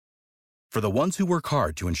For the ones who work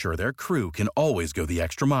hard to ensure their crew can always go the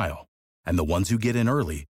extra mile, and the ones who get in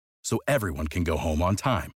early so everyone can go home on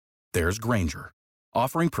time, there's Grainger,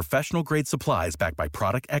 offering professional-grade supplies backed by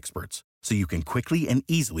product experts so you can quickly and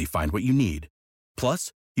easily find what you need.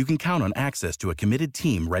 Plus, you can count on access to a committed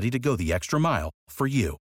team ready to go the extra mile for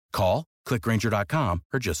you. Call, click Grainger.com,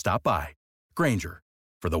 or just stop by. Grainger,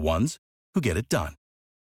 for the ones who get it done.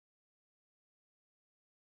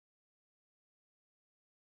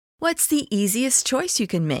 What's the easiest choice you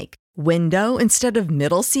can make? Window instead of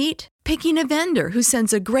middle seat? Picking a vendor who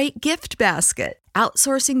sends a great gift basket?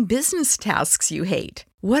 Outsourcing business tasks you hate?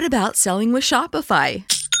 What about selling with Shopify?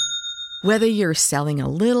 Whether you're selling a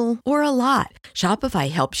little or a lot,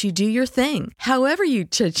 Shopify helps you do your thing, however you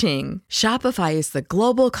cha-ching. Shopify is the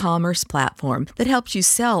global commerce platform that helps you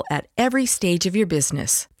sell at every stage of your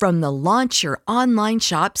business. From the launch your online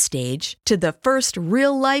shop stage to the first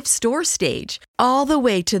real-life store stage, all the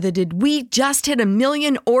way to the did we just hit 1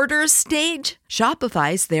 million orders stage.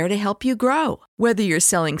 Shopify's there to help you grow. Whether you're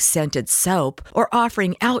selling scented soap or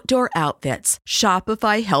offering outdoor outfits,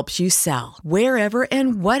 Shopify helps you sell. Wherever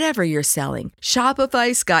and whatever you're selling,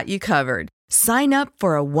 Shopify's got you covered. Sign up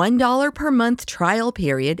for a $1 per month trial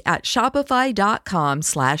period at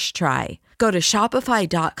shopify.com/try. Go to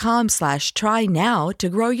shopify.com/try now to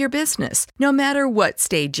grow your business, no matter what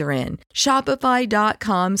stage you're in.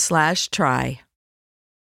 Shopify.com/try.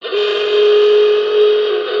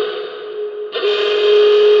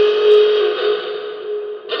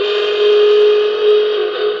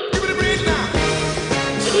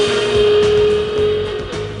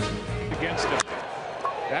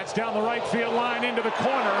 That's down the right field line into the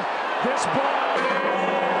corner. This ball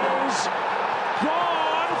is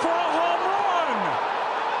gone for a home run.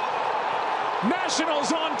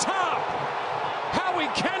 Nationals on top. Howie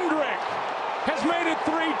Kendrick has made it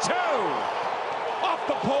 3-2. Off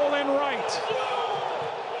the pole and right.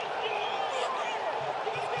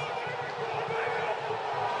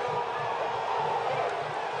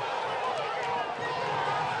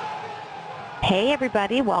 Hey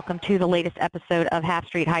everybody, welcome to the latest episode of Half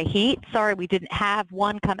Street High Heat. Sorry we didn't have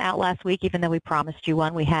one come out last week, even though we promised you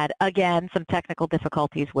one. We had, again, some technical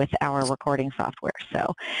difficulties with our recording software,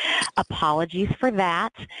 so apologies for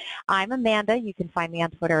that. I'm Amanda. You can find me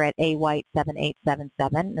on Twitter at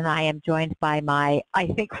awhite7877, and I am joined by my, I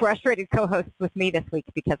think, frustrated co-hosts with me this week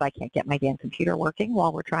because I can't get my damn computer working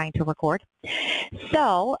while we're trying to record.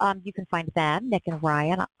 So you can find them, Nick and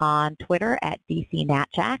Ryan, on Twitter at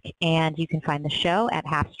DCNatJack, and you can find the show at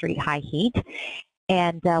Half Street High Heat.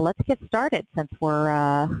 And let's get started since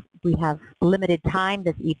we have limited time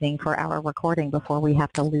this evening for our recording before we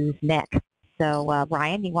have to lose Nick. So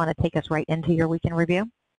Ryan, you want to take us right into your week in review?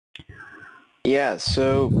 Yeah,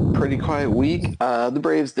 so pretty quiet week. The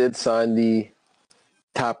Braves did sign the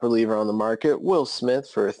top reliever on the market, Will Smith,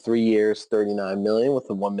 for 3 years, $39 million with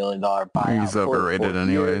a $1 million buyout. He's overrated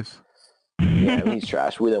anyways. Yeah, he's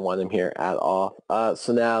trash. We didn't want him here at all.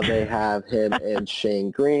 So now they have him and Shane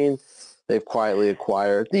Green. They've quietly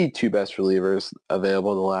acquired the two best relievers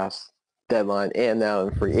available in the last deadline and now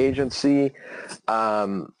in free agency.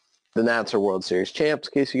 The Nats are World Series champs,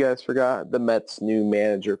 in case you guys forgot. The Mets' new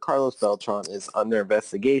manager, Carlos Beltran, is under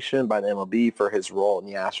investigation by the MLB for his role in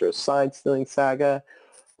the Astros sign-stealing saga.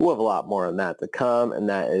 We'll have a lot more on that to come, and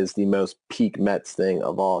that is the most peak Mets thing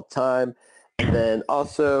of all time. And then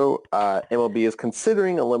also, MLB is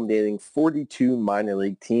considering eliminating 42 minor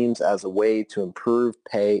league teams as a way to improve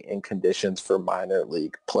pay and conditions for minor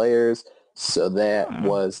league players. So that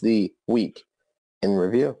was the week in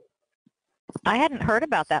review. I hadn't heard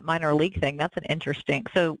about that minor league thing. That's an interesting.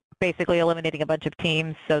 So basically eliminating a bunch of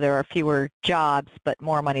teams so there are fewer jobs but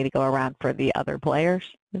more money to go around for the other players.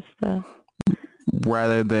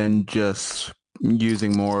 Rather than just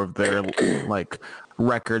using more of their like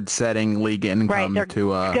record-setting league income to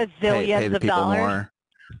pay the people more.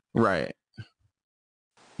 Right.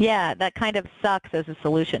 Yeah, that kind of sucks as a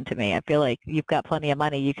solution to me. I feel like you've got plenty of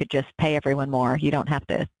money. You could just pay everyone more. You don't have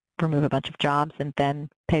to remove a bunch of jobs and then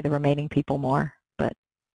pay the remaining people more. But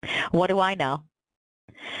what do I know?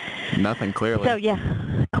 Nothing, clearly. So,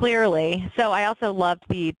 yeah, clearly. So I also loved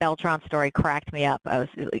the Beltran story. Cracked me up. I was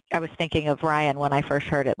thinking of Ryan when I first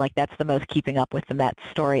heard it. Like, that's the most Keeping Up with the Mets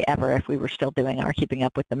story ever if we were still doing our Keeping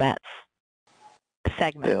Up with the Mets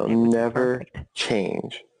segment. It'll never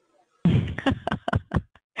change.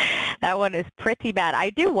 That one is pretty bad. I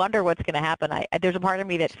do wonder what's going to happen. There's a part of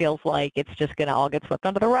me that feels like it's just going to all get swept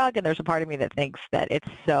under the rug, and there's a part of me that thinks that it's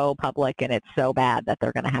so public and it's so bad that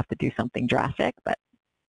they're going to have to do something drastic. But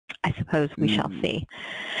I suppose we shall see.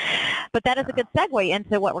 But that is a good segue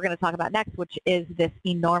into what we're going to talk about next, which is this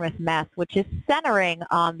enormous mess, which is centering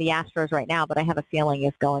on the Astros right now, but I have a feeling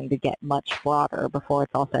is going to get much broader before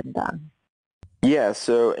it's all said and done. Yeah,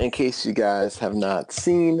 so in case you guys have not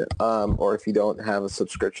seen, or if you don't have a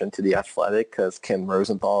subscription to The Athletic, because Ken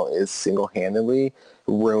Rosenthal is single-handedly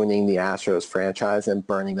ruining the Astros franchise and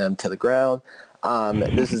burning them to the ground,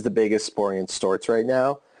 this is the biggest story in sports right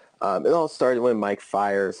now. It all started when Mike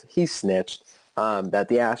Fiers, he snitched that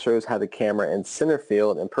the Astros had a camera in center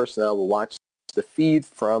field and personnel will watch the feed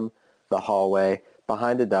from the hallway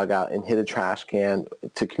behind the dugout and hit a trash can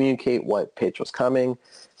to communicate what pitch was coming.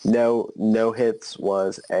 No hits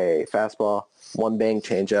was a fastball, 1 bang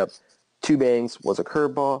changeup, 2 bangs was a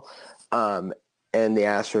curveball, and the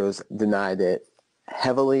Astros denied it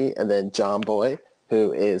heavily. And then John Boy,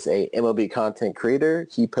 who is a MLB content creator,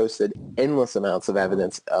 he posted endless amounts of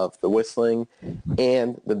evidence of the whistling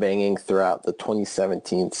and the banging throughout the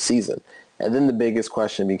 2017 season. And then the biggest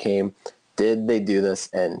question became, did they do this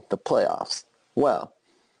in the playoffs? Well,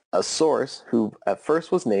 a source who at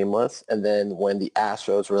first was nameless, and then when the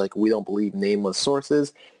Astros were like, we don't believe nameless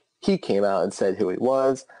sources, he came out and said who he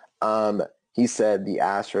was. He said the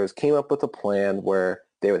Astros came up with a plan where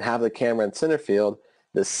they would have the camera in center field,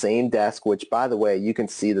 the same desk, which, by the way, you can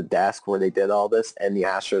see the desk where they did all this in the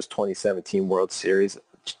Astros 2017 World Series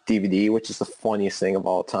DVD, which is the funniest thing of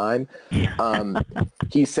all time.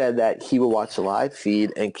 He said that he would watch the live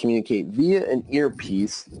feed and communicate via an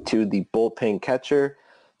earpiece to the bullpen catcher.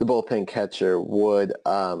 The bullpen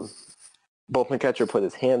catcher put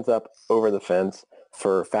his hands up over the fence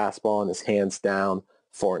for a fastball and his hands down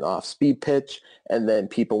for an off-speed pitch. And then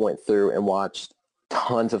people went through and watched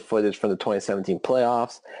tons of footage from the 2017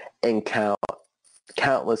 playoffs and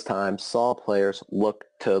countless times saw players look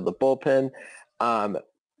to the bullpen.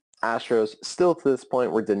 Astros still to this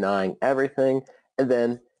point were denying everything. And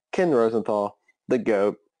then Ken Rosenthal, the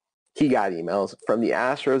GOAT, he got emails from the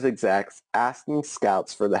Astros execs asking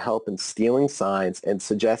scouts for the help in stealing signs and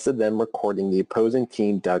suggested them recording the opposing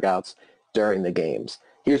team dugouts during the games.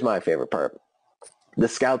 Here's my favorite part. The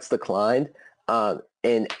scouts declined.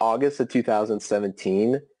 In August of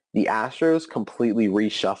 2017, the Astros completely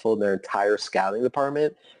reshuffled their entire scouting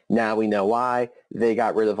department. Now we know why. They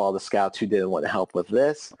got rid of all the scouts who didn't want to help with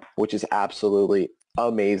this, which is absolutely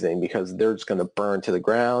amazing because they're just going to burn to the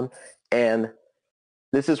ground. And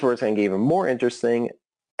this is where it's going to get even more interesting.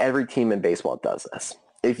 Every team in baseball does this.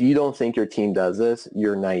 If you don't think your team does this,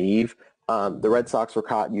 you're naive. The Red Sox were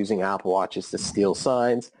caught using Apple Watches to steal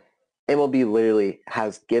signs. MLB literally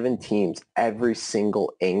has given teams every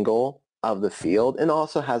single angle of the field and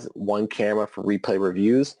also has one camera for replay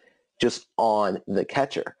reviews just on the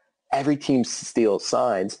catcher. Every team steals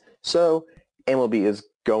signs. So MLB is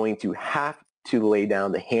going to have to lay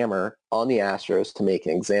down the hammer on the Astros to make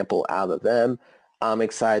an example out of them. I'm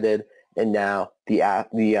excited. And now the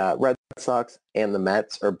Red Sox and the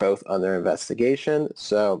Mets are both under investigation.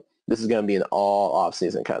 So this is going to be an all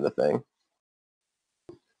offseason kind of thing.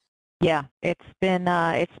 Yeah, it's been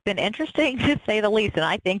interesting to say the least, and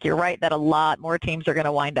I think you're right that a lot more teams are going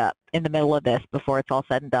to wind up in the middle of this before it's all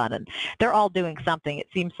said and done, and they're all doing something. It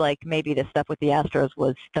seems like maybe the stuff with the Astros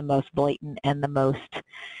was the most blatant and the most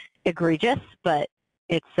egregious, but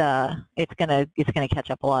it's gonna catch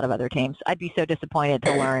up a lot of other teams. I'd be so disappointed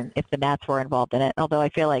to learn if the Nats were involved in it, although I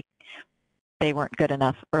feel like they weren't good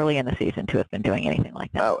enough early in the season to have been doing anything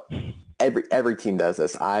like that. Oh. Every team does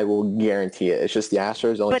this. I will guarantee it. It's just the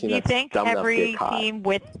Astros only team that's dumb enough to get caught.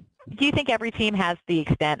 Do you think every team has the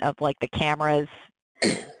extent of like the cameras?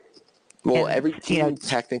 Well, every team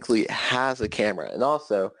technically has a camera, and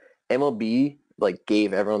also MLB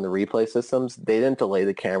gave everyone the replay systems. They didn't delay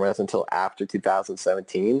the cameras until after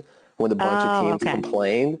 2017 when a bunch of teams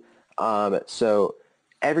complained. So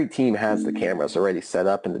every team has the cameras already set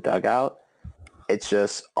up in the dugout. It's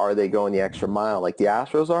just, are they going the extra mile like the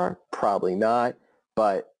Astros are? Probably not,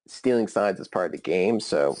 but stealing signs is part of the game,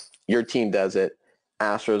 so your team does it.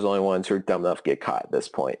 Astros are the only ones who are dumb enough to get caught at this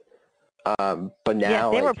point. But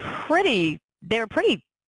now... Yeah, they were pretty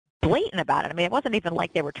blatant about it. I mean, it wasn't even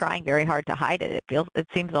like they were trying very hard to hide it. It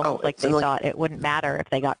seems almost like they thought it wouldn't matter if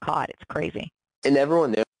they got caught. It's crazy. And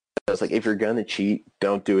everyone knows, if you're going to cheat,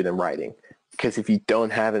 don't do it in writing. Because if you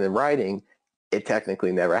don't have it in writing, it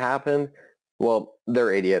technically never happened. Well,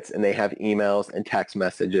 they're idiots, and they have emails and text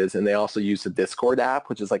messages, and they also use the Discord app,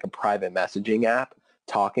 which is like a private messaging app,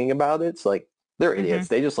 talking about it. So, they're idiots.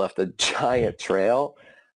 They just left a giant trail.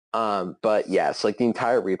 But, yes, the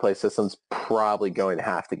entire replay system's probably going to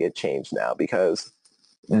have to get changed now because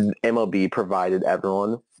MLB provided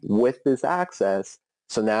everyone with this access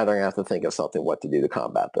So now they're going to have to think of something what to do to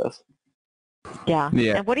combat this. Yeah.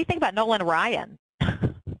 And what do you think about Nolan Ryan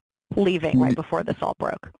leaving right before this all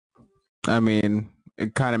broke? I mean,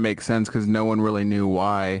 it kind of makes sense because no one really knew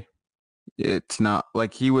why. It's not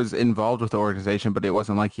like he was involved with the organization, but it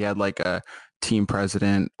wasn't like he had like a team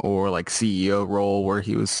president or like CEO role where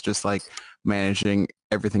he was just like managing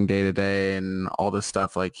everything day to day and all this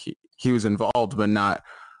stuff. Like he was involved, but not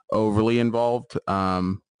overly involved.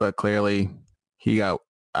 But clearly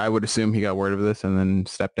I would assume he got word of this and then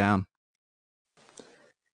stepped down.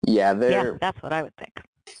 Yeah, that's what I would think.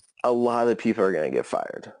 A lot of people are going to get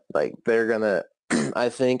fired. Like they're going to, I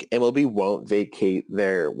think MLB won't vacate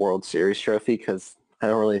their World Series trophy because I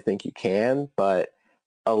don't really think you can, but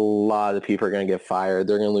a lot of people are going to get fired.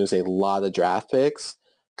 They're going to lose a lot of draft picks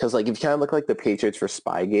because like if you kind of look like the Patriots for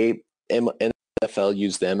Spygate, NFL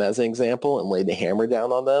used them as an example and laid the hammer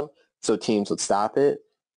down on them so teams would stop it.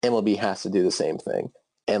 MLB has to do the same thing.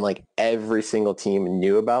 And like every single team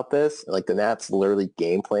knew about this. Like the Nats literally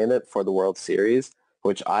game planned it for the World Series,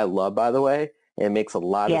 which I love, by the way. And it makes a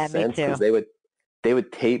lot of sense because they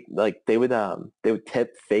would tape, like they would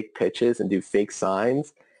tip fake pitches and do fake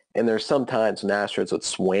signs. And there's sometimes when Astros would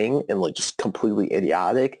swing and like just completely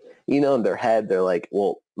idiotic, you know, in their head, they're like,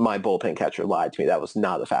 well, my bullpen catcher lied to me. That was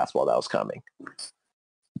not a fastball that was coming.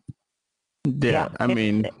 Yeah, I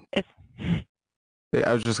mean,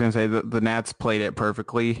 I was just going to say the Nats played it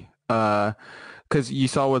perfectly. Because you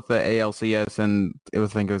saw with the ALCS and I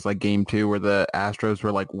think it was like game 2 where the Astros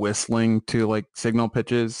were like whistling to like signal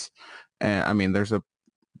pitches. And I mean, there's a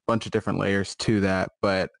bunch of different layers to that,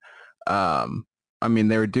 but I mean,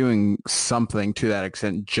 they were doing something to that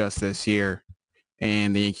extent just this year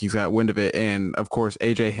and the Yankees got wind of it. And of course,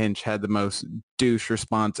 AJ Hinch had the most douche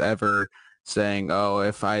response ever saying, oh,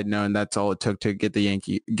 if I had known that's all it took to get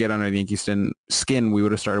under the Yankees skin, we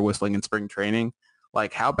would have started whistling in spring training.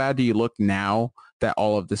 Like, how bad do you look now that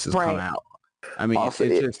all of this has come out? I mean, also,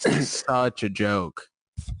 it's just such a joke.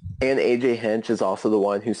 And AJ Hinch is also the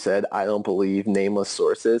one who said, I don't believe nameless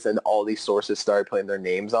sources, and all these sources started putting their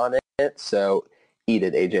names on it. So eat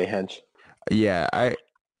it, AJ Hinch. Yeah,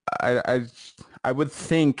 I would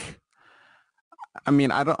think. I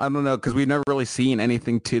mean, I don't know, because we've never really seen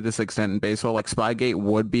anything to this extent in baseball. Like Spygate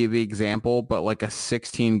would be the example, but like a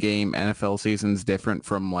 16-game NFL season is different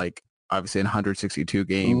from like obviously a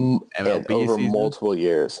 162-game MLB over season. Multiple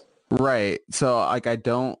years. Right. So like I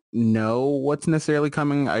don't know what's necessarily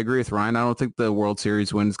coming. I agree with Ryan. I don't think the World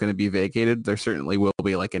Series win is going to be vacated. There certainly will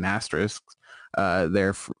be like an asterisk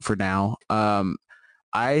there for now.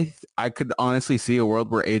 I could honestly see a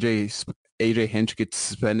world where AJ Hinch gets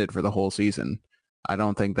suspended for the whole season. I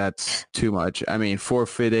don't think that's too much. I mean,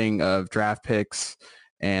 forfeiting of draft picks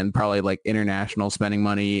and probably like international spending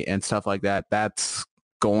money and stuff like that, that's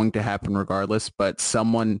going to happen regardless, but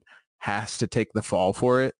someone has to take the fall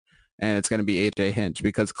for it. And it's going to be AJ Hinch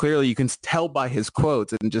because clearly you can tell by his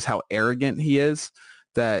quotes and just how arrogant he is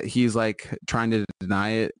that he's like trying to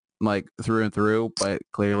deny it like through and through, but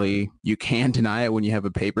clearly you can deny it when you have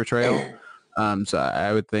a paper trail. So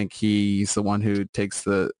I would think he's the one who takes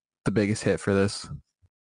the biggest hit for this.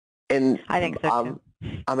 And I think so too.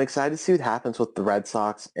 I'm excited to see what happens with the Red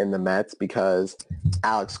Sox and the Mets because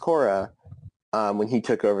Alex Cora, when he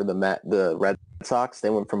took over the Red Sox, they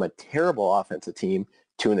went from a terrible offensive team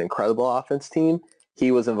to an incredible offense team.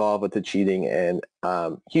 He was involved with the cheating in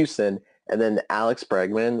Houston. And then Alex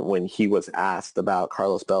Bregman, when he was asked about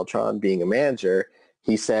Carlos Beltran being a manager,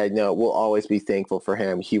 he said, no, we'll always be thankful for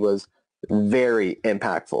him. He was very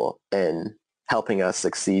impactful in helping us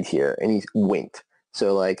succeed here. And he winked.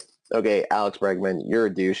 So like, okay, Alex Bregman, you're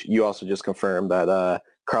a douche. You also just confirmed that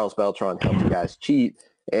Carlos Beltran helped you guys cheat.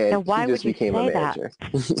 And why he just would you became a manager.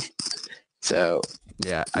 So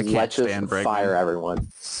yeah, I can't let's stand just fire Bregman. Everyone.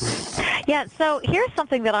 Yeah, so here's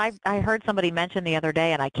something that I heard somebody mention the other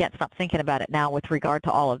day, and I can't stop thinking about it now with regard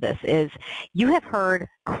to all of this, is you have heard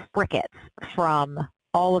crickets from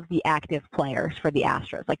all of the active players for the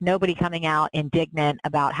Astros. Like nobody coming out indignant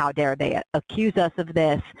about how dare they accuse us of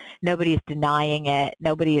this. Nobody is denying it.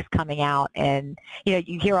 Nobody is coming out and, you know,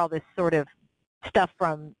 you hear all this sort of stuff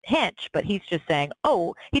from Hinch, but he's just saying,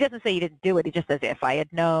 oh, he doesn't say he didn't do it. He just says, if I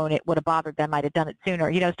had known it would have bothered them, I'd have done it sooner.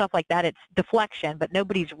 You know, stuff like that. It's deflection, but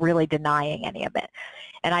nobody's really denying any of it.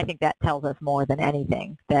 And I think that tells us more than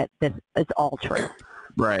anything that this is all true.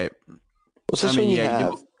 Right. Well, especially when you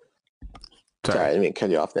have, sorry, I didn't mean to cut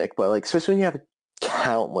you off, Nick, but like, especially when you have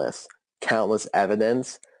countless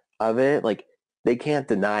evidence of it, like they can't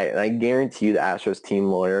deny it. And I guarantee you the Astros team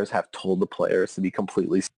lawyers have told the players to be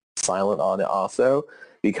completely silent on it also,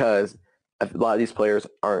 because a lot of these players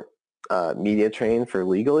aren't media trained for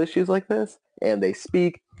legal issues like this, and they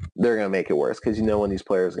speak, they're going to make it worse because you know when these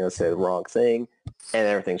players are going to say the wrong thing, and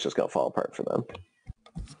everything's just going to fall apart for them.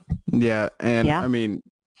 Yeah, and Yeah. I mean,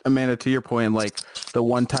 Amanda, to your point, like the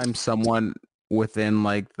one time someone within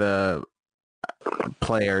like the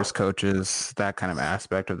players, coaches, that kind of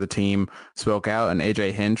aspect of the team spoke out, and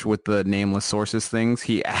AJ Hinch with the nameless sources things,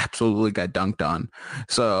 he absolutely got dunked on.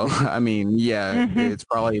 So, I mean, yeah, it's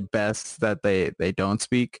probably best that they don't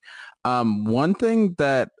speak. One thing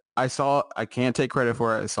that I saw, I can't take credit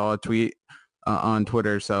for it. I saw a tweet on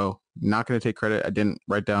Twitter, so not going to take credit. I didn't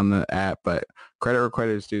write down the app, but credit where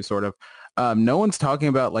credit is due, sort of. No one's talking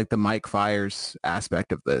about like the Mike Fiers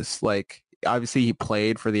aspect of this. Like, obviously he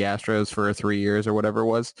played for the Astros for 3 years or whatever it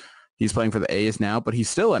was. He's playing for the A's now, but he's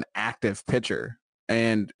still an active pitcher.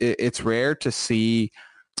 And it's rare to see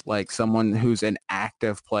like someone who's an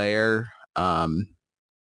active player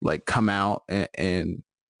like come out and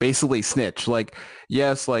basically snitch. Like,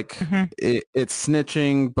 yes, like it's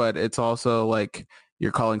snitching, but it's also like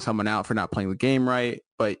you're calling someone out for not playing the game right,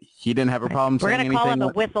 but he didn't have a problem saying anything. We're going to call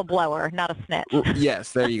him a whistleblower, not a snitch.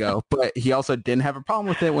 Yes, there you go. But he also didn't have a problem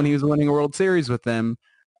with it when he was winning a World Series with them.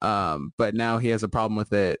 But now he has a problem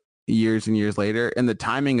with it years and years later. And the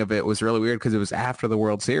timing of it was really weird because it was after the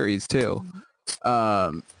World Series too.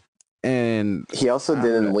 And he also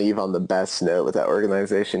didn't leave on the best note with that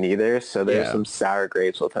organization either. So there's some sour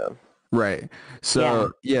grapes with him. Right.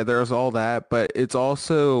 So yeah, there's all that, but it's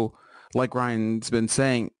also, like Ryan's been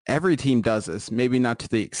saying, every team does this. Maybe not to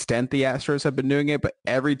the extent the Astros have been doing it, but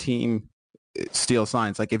every team steals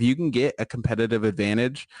signs. Like if you can get a competitive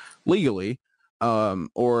advantage legally,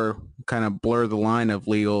 or kind of blur the line of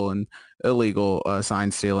legal and illegal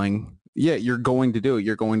sign stealing, yeah, you're going to do it.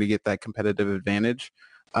 You're going to get that competitive advantage.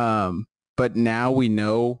 But now we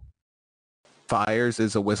know Fiers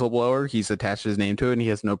is a whistleblower. He's attached his name to it and he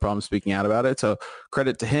has no problem speaking out about it. So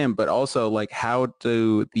credit to him, but also like how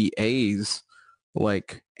do the A's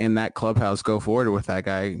like in that clubhouse go forward with that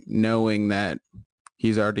guy knowing that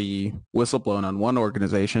he's already whistleblown on one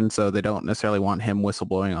organization, so they don't necessarily want him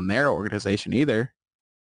whistleblowing on their organization either.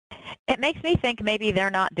 It makes me think maybe they're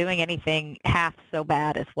not doing anything half so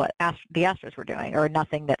bad as what the Astros were doing, or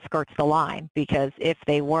nothing that skirts the line, because if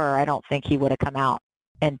they were, I don't think he would have come out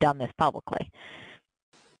and done this publicly.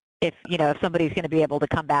 If somebody's going to be able to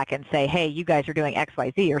come back and say, hey, you guys are doing X,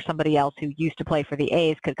 Y, Z, or somebody else who used to play for the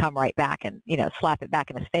A's could come right back and, slap it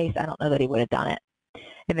back in his face, I don't know that he would have done it.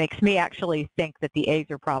 It makes me actually think that the A's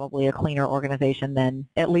are probably a cleaner organization than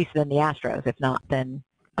the Astros, if not than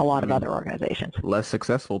a lot of other organizations. Less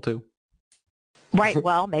successful too. Right.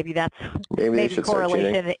 Well, maybe that's maybe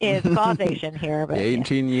correlation is causation here. But you ain't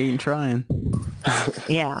cheating, you ain't trying.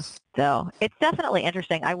 Yeah. So it's definitely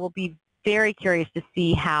interesting. I will be very curious to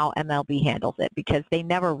see how MLB handles it, because they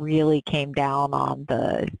never really came down on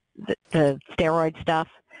the steroid stuff,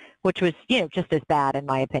 which was just as bad in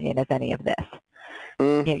my opinion as any of this.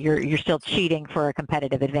 You're still cheating for a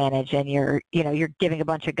competitive advantage, and you're giving a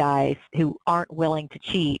bunch of guys who aren't willing to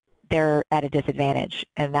cheat, they're at a disadvantage,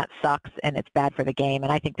 and that sucks, and it's bad for the game.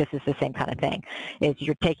 And I think this is the same kind of thing, is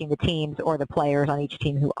you're taking the teams or the players on each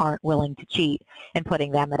team who aren't willing to cheat and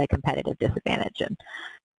putting them at a competitive disadvantage. And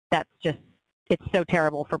that's just, it's so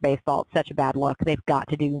terrible for baseball. It's such a bad look. They've got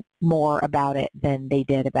to do more about it than they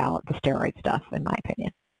did about the steroid stuff, in my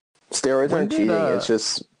opinion. Steroids aren't cheating. It's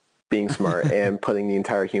just being smart and putting the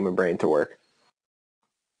entire human brain to work.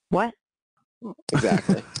 What?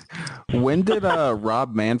 Exactly. When did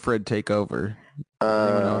Rob Manfred take over?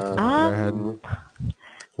 I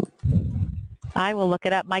will look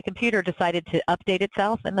it up. My computer decided to update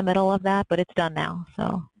itself in the middle of that, but it's done now.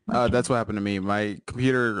 So that's what happened to me. My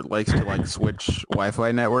computer likes to like switch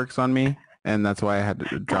Wi-Fi networks on me, and that's why I had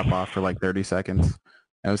to drop off for like 30 seconds.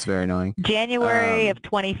 That was very annoying. January of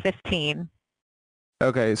 2015.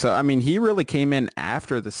 Okay, so I mean, he really came in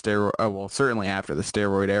after the steroid. Oh, well, certainly after the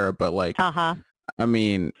steroid era, but like, I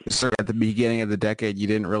mean, sort of at the beginning of the decade, you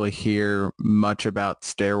didn't really hear much about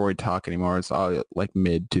steroid talk anymore. It's all like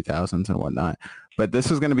mid 2000s and whatnot. But this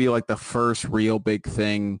was going to be like the first real big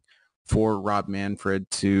thing for Rob Manfred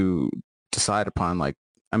to decide upon. Like,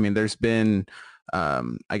 I mean, there's been,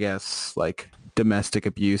 I guess, like domestic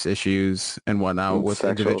abuse issues and whatnot with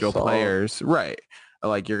individual players, right?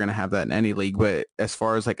 Like you're going to have that in any league. But as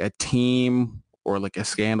far as like a team or like a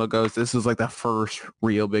scandal goes, this is like the first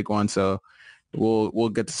real big one. So we'll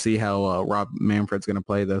get to see how Rob Manfred's going to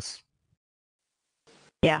play this.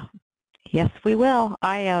 Yeah. Yes, we will.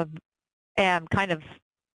 I am kind of,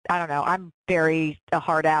 I don't know, I'm very a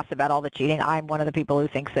hard ass about all the cheating. I'm one of the people who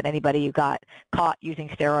thinks that anybody who got caught using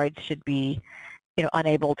steroids should be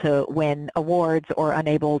unable to win awards or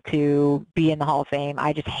unable to be in the Hall of Fame.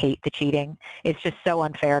 I just hate the cheating. It's just so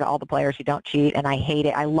unfair to all the players who don't cheat, and I hate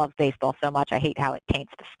it. I love baseball so much. I hate how it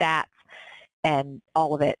taints the stats and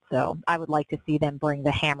all of it. So I would like to see them bring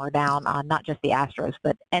the hammer down on not just the Astros,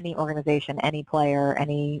 but any organization, any player,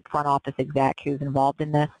 any front office exec who's involved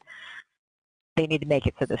in this. They need to make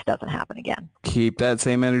it so this doesn't happen again. Keep that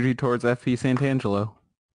same energy towards FP Santangelo.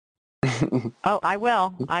 Oh, I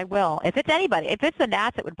will. I will. If it's anybody, if it's the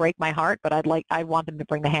Nats, it would break my heart, but I want them to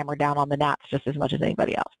bring the hammer down on the Nats just as much as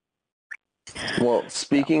anybody else. Well,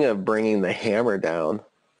 speaking of bringing the hammer down,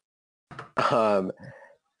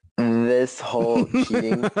 this whole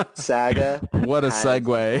cheating saga. What a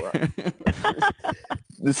segue.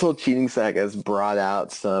 This whole cheating saga has brought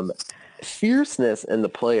out some fierceness in the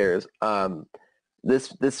players.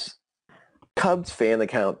 This Cubs fan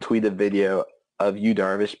account tweeted a video of Yu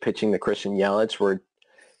Darvish pitching to Christian Yelich, where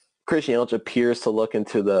Christian Yelich appears to look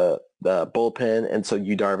into the bullpen, and so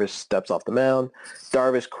Yu Darvish steps off the mound.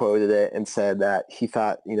 Darvish quoted it and said that he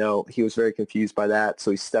thought, he was very confused by that, so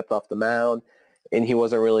he stepped off the mound, and he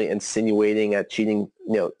wasn't really insinuating at cheating,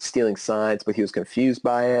 stealing signs, but he was confused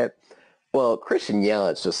by it. Well, Christian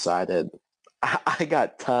Yelich decided, I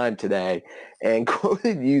got time today, and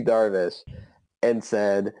quoted Yu Darvish and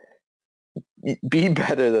said, be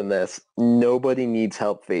better than this. Nobody needs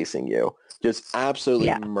help facing you. Just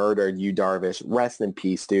absolutely murdered Yu Darvish. Rest in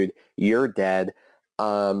peace, dude. You're dead.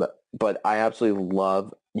 But I absolutely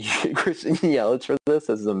love Christian Yelich for this.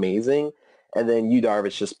 This is amazing. And then Yu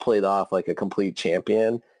Darvish just played off like a complete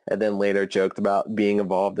champion, and then later joked about being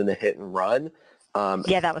involved in a hit and run. That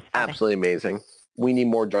was funny. Absolutely amazing. We need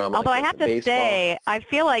more drama. Although I have to say, I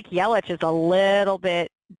feel like Yelich is a little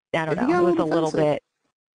bit, I don't know, it was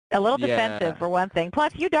a little defensive for one thing.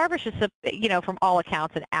 Plus, Yu Darvish is, from all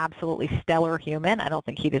accounts, an absolutely stellar human. I don't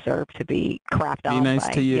think he deserved to be crapped on by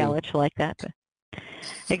Yelich like that. But.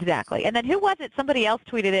 Exactly. And then who was it? Somebody else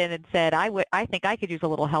tweeted in and said, I think I could use a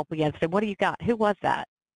little help against him. What do you got? Who was that?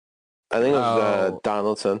 I think it was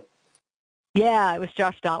Donaldson. Yeah, it was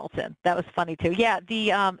Josh Donaldson. That was funny, too. Yeah,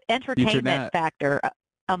 the entertainment factor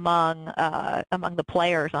among the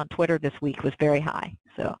players on Twitter this week was very high.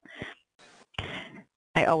 So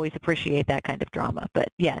I always appreciate that kind of drama. But,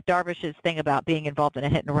 yeah, Darvish's thing about being involved in a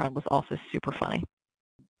hit and run was also super funny.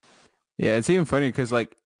 Yeah, it's even funny because,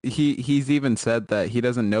 he's even said that he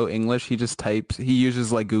doesn't know English. He just types. He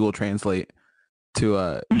uses, Google Translate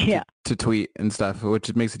to tweet and stuff,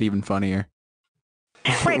 which makes it even funnier.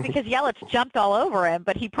 Right, because Yelich jumped all over him,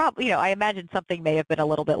 but he probably, I imagine something may have been a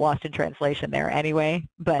little bit lost in translation there anyway.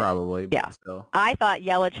 But probably, yeah. But still. I thought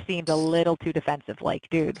Yelich seemed a little too defensive. Like,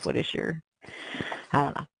 dude, what is your? I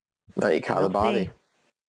don't know. Now you caught the body.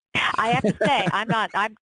 I have to say,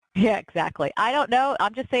 yeah, exactly. I don't know.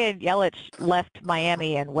 I'm just saying Yelich left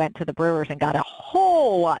Miami and went to the Brewers and got a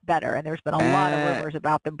whole lot better. And there's been a lot of rumors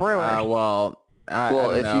about the Brewers. I don't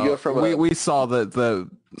know. You go from we saw the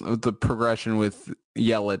progression with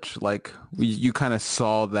Yelich. You kind of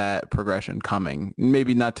saw that progression coming.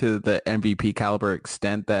 Maybe not to the MVP caliber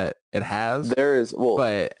extent that it has.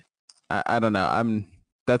 But I don't know.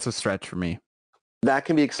 That's a stretch for me. That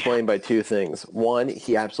can be explained by two things. One,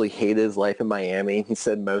 he absolutely hated his life in Miami. He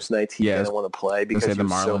said most nights he didn't want to play because he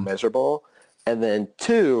was so miserable. And then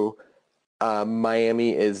two,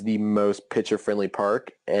 Miami is the most pitcher-friendly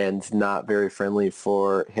park and not very friendly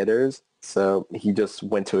for hitters. So he just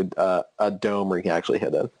went to a dome where he can actually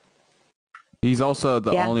hit it. He's also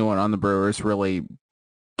the only one on the Brewers really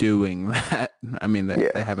doing that. I mean,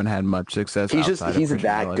 they haven't had much success. He's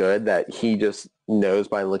that good that he just knows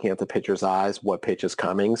by looking at the pitcher's eyes what pitch is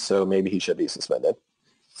coming. So maybe he should be suspended.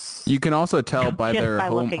 You can also tell by their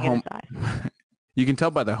home. You can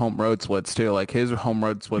tell by the home road splits too. His home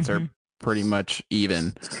road splits are pretty much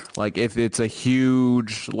even. If it's a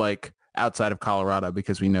huge outside of Colorado,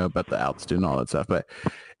 because we know about the altitude and all that stuff, but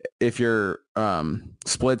if your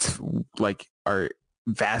splits are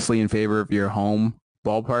vastly in favor of your home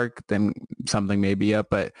ballpark, then something may be up.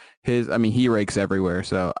 But he rakes everywhere.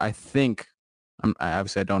 So I think,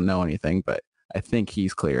 obviously I don't know anything, but I think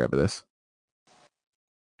he's clear of this.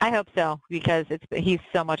 I hope so, because he's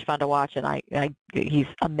so much fun to watch, and he's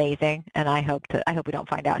amazing. And I hope we don't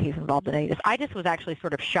find out he's involved in any of this. I just was actually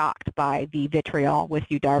sort of shocked by the vitriol with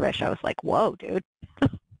Yu Darvish. I was like, whoa, dude,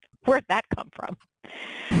 where'd that come from?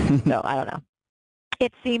 So I don't know.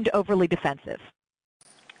 It seemed overly defensive.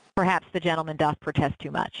 Perhaps the gentleman doth protest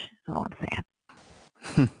too much. That's all I'm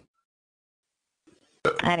saying.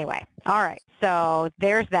 Anyway, all right. So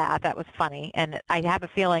there's that. That was funny. And I have a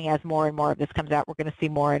feeling as more and more of this comes out, we're going to see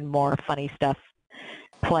more and more funny stuff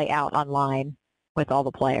play out online with all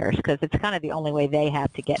the players because it's kind of the only way they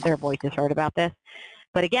have to get their voices heard about this.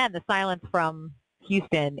 But again, the silence from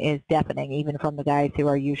Houston is deafening, even from the guys who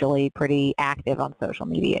are usually pretty active on social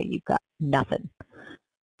media. You've got nothing.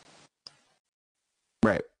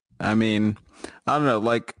 Right. I mean, I don't know.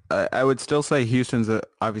 Like, I would still say Houston's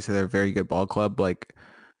obviously they're a very good ball club. Like,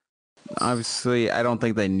 obviously, I don't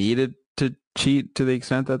think they needed to cheat to the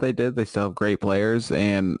extent that they did. They still have great players,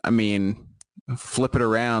 and I mean, flip it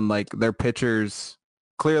around. Like their pitchers,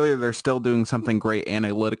 clearly they're still doing something great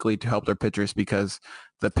analytically to help their pitchers because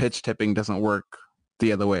the pitch tipping doesn't work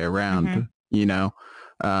the other way around. Mm-hmm. You know,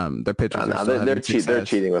 their pitchers. They're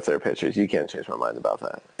cheating with their pitchers. You can't change my mind about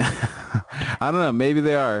that. I don't know. Maybe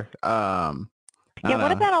they are.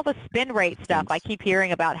 What about all the spin rate stuff? I keep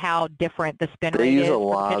hearing about how different the spin rate is. They use a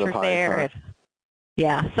lot of there.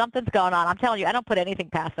 Yeah, something's going on. I'm telling you, I don't put anything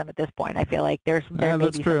past them at this point. I feel like there may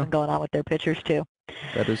be something going on with their pitchers too.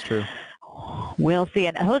 That is true. We'll see.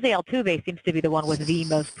 And Jose Altuve seems to be the one with the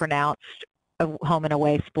most pronounced home and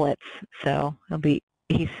away splits. So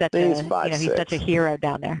he's such a hero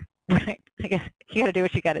down there. Right. I guess you got to do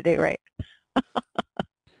what you got to do, right?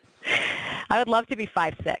 I would love to be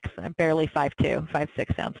 5'6". I'm barely 5'2".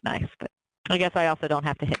 5'6" sounds nice, but I guess I also don't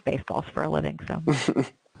have to hit baseballs for a living. So,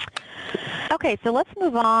 okay, so let's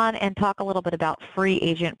move on and talk a little bit about free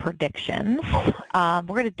agent predictions. We're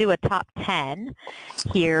going to do a top 10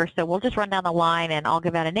 here, so we'll just run down the line, and I'll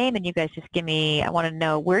give out a name, and you guys just give me. I want to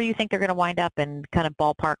know where you think they're going to wind up, and kind of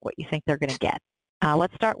ballpark what you think they're going to get.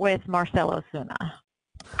 Let's start with Marcell Ozuna.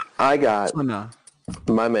 I got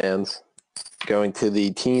my man's going to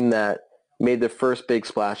the team that made their first big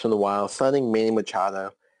splash in the wild, signing Manny Machado.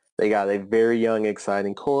 They got a very young,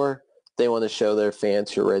 exciting core. They want to show their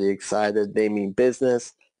fans who are already excited they mean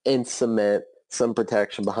business and cement some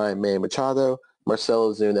protection behind Manny Machado.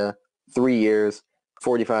 Marcell Ozuna, 3 years,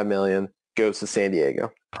 $45 million, goes to San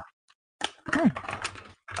Diego.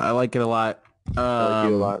 I like it a lot. I like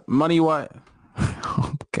you a lot. Money what?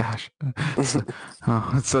 Oh gosh, it's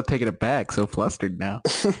so taken aback, so flustered now.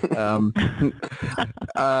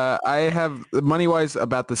 I have money wise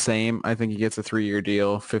about the same. I think he gets a 3-year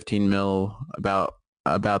deal, 15 mil, about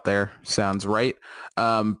there. Sounds right.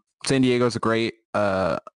 San Diego's a great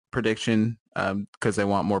prediction because they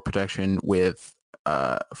want more protection with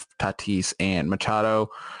Tatis and Machado.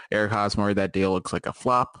 Eric Hosmer, that deal looks like a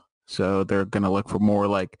flop, so they're going to look for more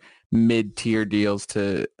like mid-tier deals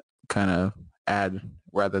to kind of add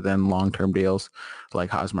rather than long-term deals like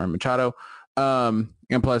Hosmer and Machado. And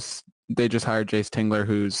plus, they just hired Jace Tingler,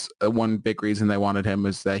 who's one big reason they wanted him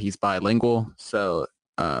is that he's bilingual. So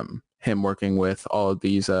him working with all of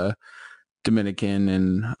these Dominican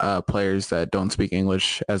and players that don't speak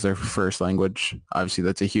English as their first language, obviously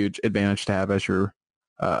that's a huge advantage to have as your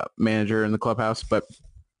manager in the clubhouse. But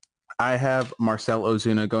I have Marcell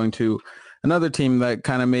Ozuna going to another team that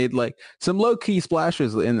kind of made like some low-key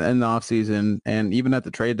splashes in the offseason and even at the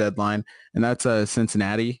trade deadline, and that's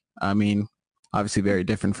Cincinnati. I mean, obviously very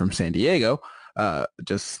different from San Diego,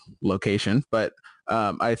 just location. But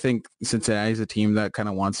I think Cincinnati is a team that kind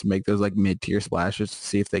of wants to make those like mid-tier splashes to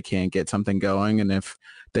see if they can't get something going. And if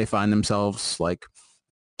they find themselves like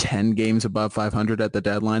 10 games above 500 at the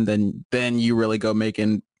deadline, then you really go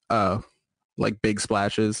making like big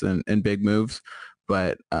splashes and big moves.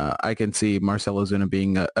 But I can see Marcell Ozuna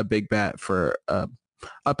being a big bat for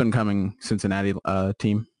up-and-coming Cincinnati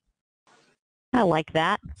team. I like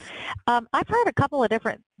that. I've heard a couple of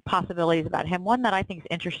different possibilities about him. One that I think is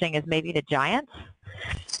interesting is maybe the Giants.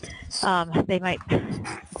 They might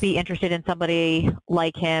be interested in somebody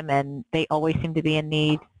like him, and they always seem to be in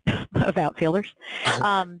need of outfielders.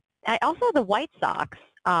 Also, the White Sox.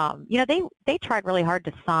 They tried really hard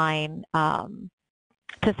to sign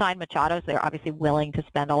Machado, so they're obviously willing to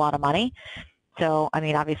spend a lot of money. So, I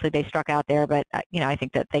mean, obviously they struck out there, but, I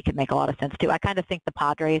think that they could make a lot of sense too. I kind of think the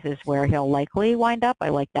Padres is where he'll likely wind up. I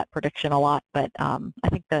like that prediction a lot, but I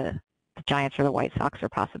think the Giants or the White Sox are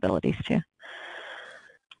possibilities too.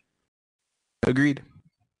 Agreed.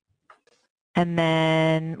 And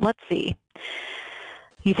then, let's see.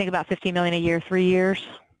 You think about $15 million a year, 3 years?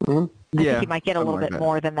 Mm-hmm. I think he might get a little bit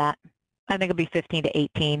more than that. I think it'll be 15 to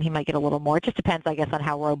 18. He might get a little more. It just depends, I guess, on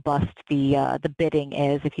how robust the bidding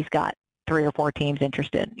is. If he's got 3 or 4 teams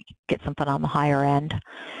interested, you can get something on the higher end.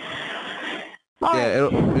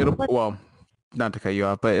 It'll well, not to cut you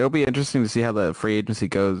off, but it'll be interesting to see how the free agency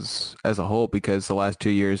goes as a whole, because the last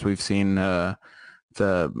 2 years we've seen the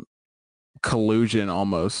collusion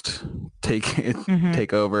almost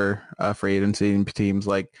take over free agency, and teams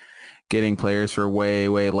like getting players for way,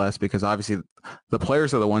 way less because obviously the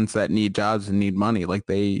players are the ones that need jobs and need money. Like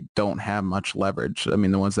they don't have much leverage. I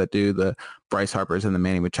mean, the ones that do, the Bryce Harpers and the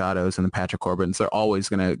Manny Machados and the Patrick Corbins, they're always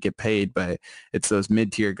going to get paid, but it's those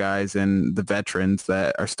mid-tier guys and the veterans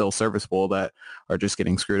that are still serviceable that are just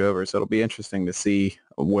getting screwed over. So it'll be interesting to see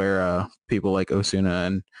where people like Osuna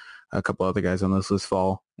and a couple other guys on this list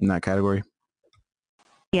fall in that category.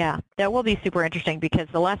 Yeah, that will be super interesting because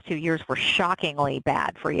the last 2 years were shockingly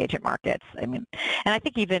bad free agent markets. I mean, and I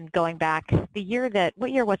think even going back the year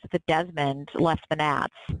what year was it that Desmond left the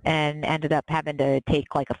Nats and ended up having to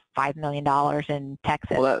take like a $5 million in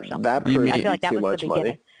Texas or something? That proves I feel like that too was much the beginning.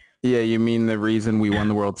 money. Yeah, you mean the reason we won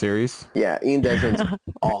the World Series? Yeah, Ian Desmond's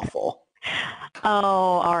awful.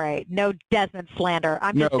 Oh, all right. No Desmond slander.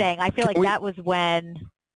 I'm just saying, I feel like that was when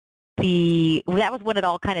it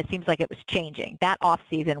all kind of seems like it was changing. That off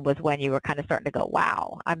season was when you were kind of starting to go,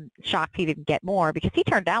 wow, I'm shocked he didn't get more because he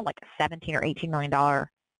turned down like a $17 or $18 million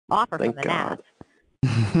offer from the Nats.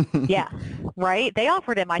 Yeah, right? They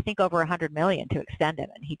offered him, I think, over $100 million to extend him,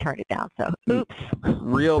 and he turned it down. So, oops.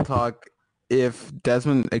 Real talk, if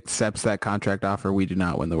Desmond accepts that contract offer, we do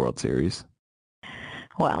not win the World Series.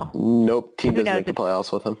 Well. Nope, team doesn't make the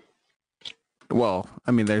playoffs with him. Well,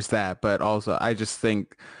 I mean, there's that, but also I just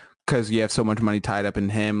think because you have so much money tied up in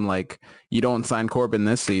him, like you don't sign Corbin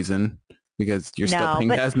this season because you're still paying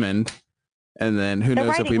Desmond, and then who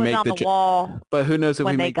knows if we make the wall? But who knows if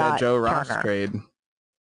we make that Joe Ross trade?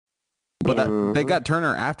 But they got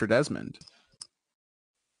Turner after Desmond.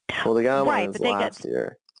 Well, they got him last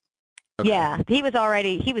year. Okay. Yeah, he was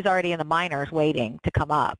already in the minors waiting to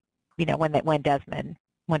come up. You know, when Desmond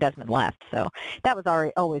left, so that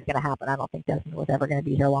was always going to happen. I don't think Desmond was ever going to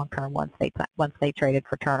be here long term once they traded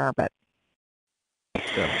for Turner. But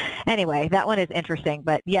anyway, that one is interesting.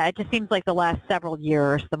 But yeah, it just seems like the last several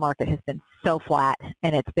years the market has been so flat,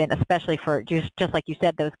 and it's been especially for just like you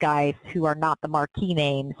said, those guys who are not the marquee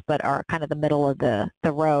names but are kind of the middle of the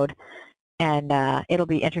road. And it'll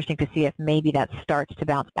be interesting to see if maybe that starts to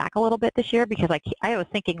bounce back a little bit this year because I was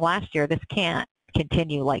thinking last year this can't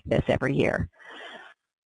continue like this every year.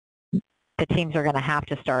 The teams are going to have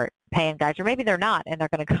to start paying guys, or maybe they're not, and they're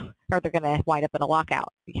going to wind up in a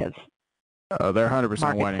lockout because they're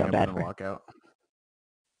 100% winding up in a lockout.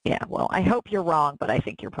 Yeah, well, I hope you're wrong, but I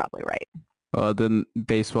think you're probably right. Well, then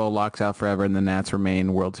baseball locks out forever, and the Nats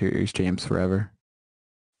remain World Series champs forever.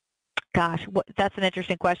 Gosh, that's an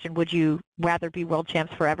interesting question. Would you rather be world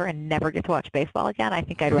champs forever and never get to watch baseball again? I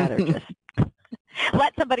think I'd rather just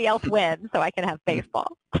let somebody else win so I can have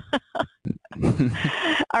baseball.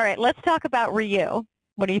 All right, let's talk about Ryu.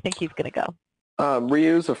 What do you think he's going to go?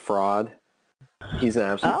 Ryu's a fraud. He's an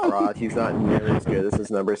absolute fraud. He's not nearly as good as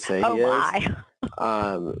his numbers say he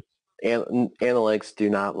is. Analytics do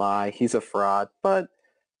not lie. He's a fraud, but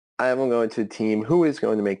I have him going to a team who is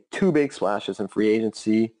going to make two big splashes in free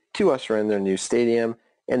agency to usher in their new stadium,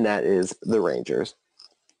 and that is the Rangers.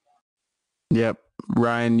 Yep.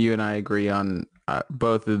 Ryan, you and I agree on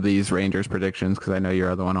both of these Rangers predictions because I know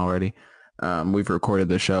your other one already. We've recorded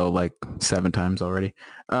the show like 7 times already.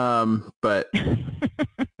 But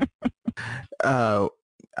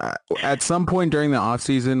at some point during the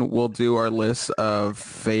offseason, we'll do our list of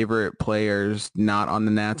favorite players not on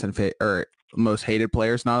the Nats or most hated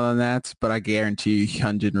players not on the Nats, but I guarantee you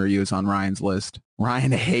Hyunjin Ryu is on Ryan's list.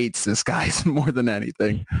 Ryan hates this guy more than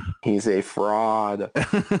anything. He's a fraud.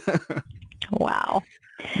 Wow.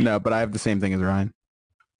 No, but I have the same thing as Ryan.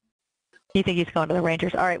 You think he's going to the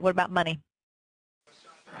Rangers? All right, what about money?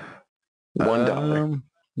 $1.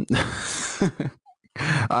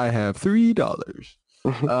 I have $3.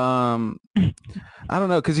 I don't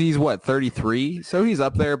know because he's 33, so he's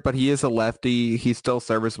up there, but he is a lefty. He's still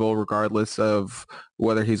serviceable regardless of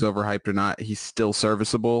whether he's overhyped or not. He's still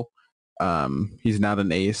serviceable. He's not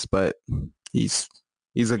an ace, but he's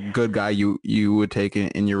a good guy you would take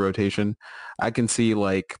in your rotation. I can see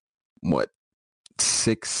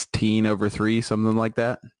 16 over 3, something like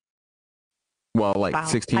that. Well, wow.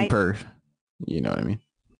 16 per, you know what I mean?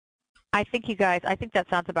 I think that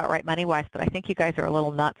sounds about right money-wise, but I think you guys are a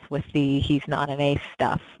little nuts with the he's not an ace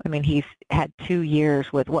stuff. I mean, he's had 2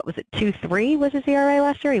 years with, 2.3 was his ERA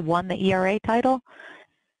last year? He won the ERA title.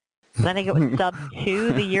 I think it was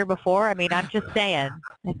sub-2 the year before. I mean, I'm just saying,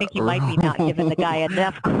 I think you might be not giving the guy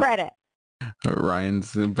enough credit.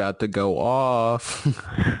 Ryan's about to go off.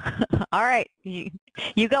 All right. You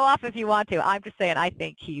go off if you want to. I'm just saying I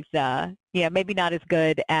think he's, maybe not as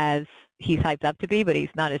good as he's hyped up to be, but he's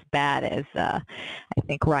not as bad as I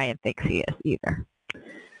think Ryan thinks he is either.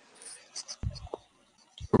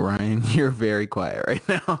 Ryan, you're very quiet right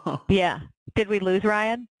now. Yeah. Did we lose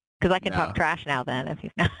Ryan? Because I can No. talk trash now then if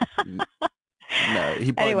he's not. No,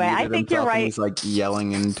 he probably Anyway, I muted think you're himself and right. he's like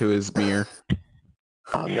yelling into his mirror.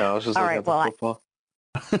 Oh no, I was just All looking right, at the well,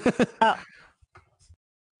 football.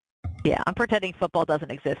 Yeah, I'm pretending football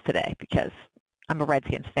doesn't exist today because I'm a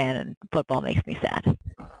Redskins fan and football makes me sad.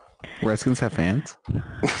 Redskins have fans?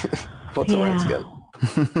 What's a Redskin?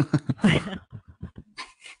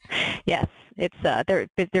 Yes, it's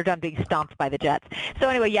they're done being stomped by the Jets. So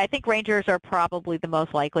anyway, yeah, I think Rangers are probably the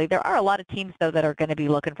most likely. There are a lot of teams though that are going to be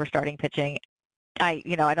looking for starting pitching. I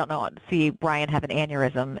don't know. See Ryan have an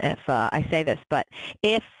aneurysm if I say this, but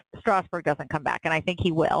if Strasburg doesn't come back, and I think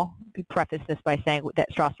he will. We preface this by saying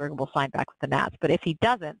that Strasburg will sign back with the Nats, but if he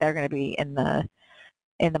doesn't, they're going to be in the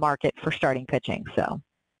market for starting pitching. So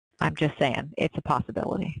I'm just saying it's a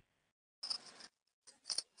possibility.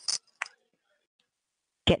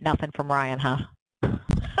 Get nothing from Ryan, huh?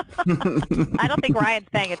 I don't think Ryan's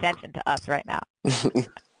paying attention to us right now.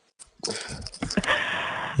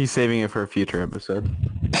 He's saving it for a future episode.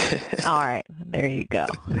 All right, there you go.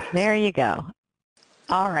 There you go.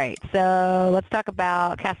 All right, so let's talk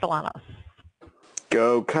about Castellanos.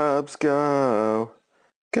 Go Cubs, go!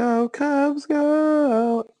 Go Cubs,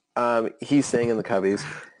 go! He's staying in the Cubbies.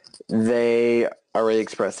 They already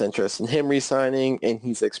expressed interest in him resigning, and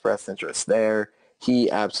he's expressed interest there.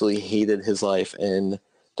 He absolutely hated his life in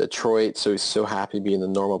Detroit, so he's so happy to be in a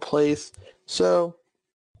normal place. So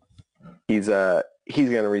he's going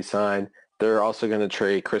to resign. They're also going to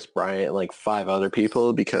trade Chris Bryant and like 5 other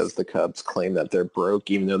people because the Cubs claim that they're broke,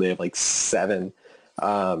 even though they have like seven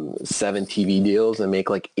TV deals and make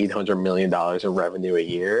like $800 million in revenue a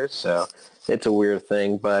year. So it's a weird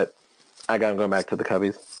thing, but I got him going back to the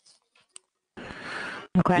Cubbies.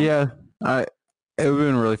 Okay. Yeah, it would have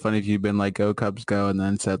been really funny if you'd been like, go Cubs, go, and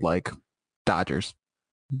then said like Dodgers.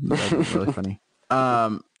 That would be really funny.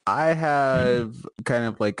 I have kind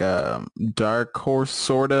of like a dark horse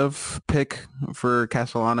sort of pick for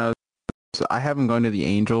Castellanos. So I have him going to the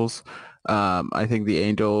Angels. I think the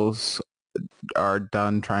Angels are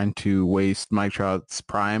done trying to waste Mike Trout's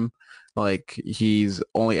prime. Like, he's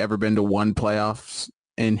only ever been to one playoffs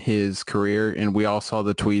in his career, and we all saw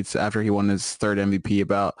the tweets after he won his 3rd MVP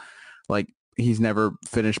about like he's never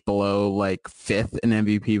finished below like 5th in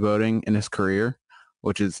MVP voting in his career,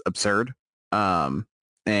 which is absurd.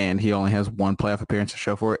 And he only has one playoff appearance to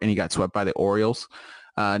show for it, and he got swept by the Orioles.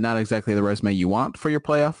 Not exactly the resume you want for your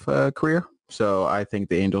playoff career. So I think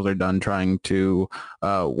the Angels are done trying to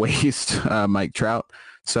waste Mike Trout.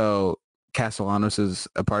 So Castellanos is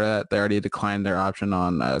a part of that. They already declined their option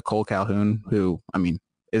on Cole Calhoun, who, I mean,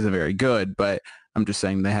 isn't very good, but I'm just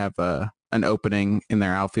saying they have an opening in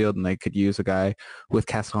their outfield, and they could use a guy with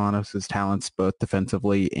Castellanos' talents both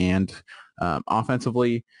defensively and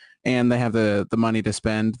offensively. And they have the money to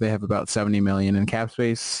spend. They have about $70 million in cap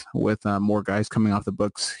space with more guys coming off the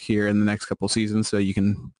books here in the next couple seasons. So you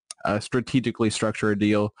can strategically structure a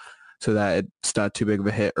deal so that it's not too big of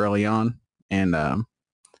a hit early on. And I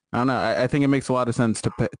don't know. I think it makes a lot of sense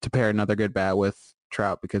to pair another good bat with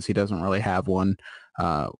Trout because he doesn't really have one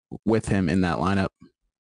with him in that lineup.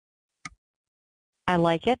 I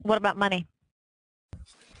like it. What about money?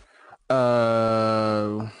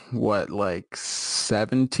 What, like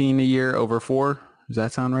 17 a year over 4? Does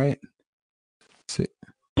that sound right?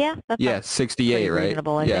 Yeah, that's 68, right?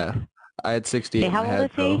 reasonable, I think. I had 68. Hey, how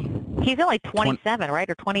old is he? He's only 27, right?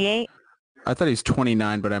 Or 28? I thought he's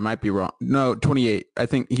 29, but I might be wrong. No, 28. I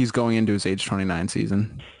think he's going into his age 29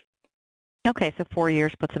 season. Okay, so 4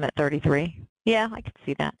 years puts him at 33. Yeah, I can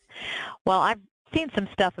see that. Well, I've seen some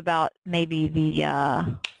stuff about maybe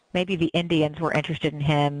the Indians were interested in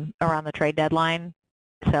him around the trade deadline.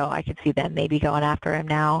 So I could see them maybe going after him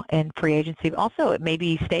now in free agency. Also, it may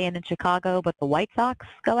be staying in Chicago, but the White Sox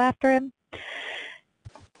go after him.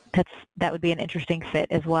 That would be an interesting fit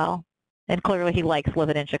as well. And clearly he likes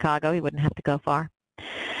living in Chicago. He wouldn't have to go far.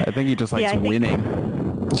 I think he just likes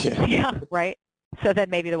winning. Yeah, right. So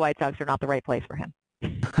then maybe the White Sox are not the right place for him.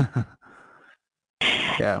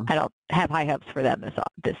 Yeah. I don't have high hopes for them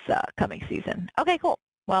this coming season. Okay, cool.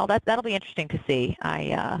 Well, that'll be interesting to see.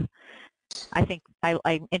 I think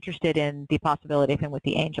I'm interested in the possibility of him with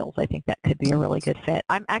the Angels. I think that could be a really good fit.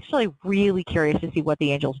 I'm actually really curious to see what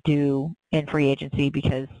the Angels do in free agency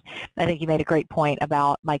because I think you made a great point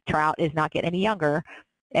about Mike Trout is not getting any younger.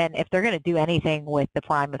 And if they're going to do anything with the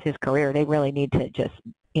prime of his career, they really need to just,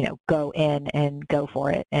 go in and go for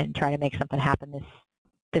it and try to make something happen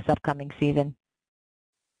this upcoming season.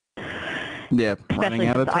 Yeah, running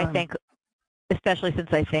out of time. Especially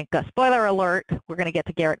since I think, spoiler alert, we're going to get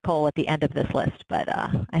to Garrett Cole at the end of this list, but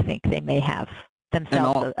I think they may have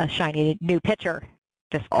themselves a shiny new pitcher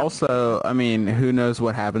Also, I mean, who knows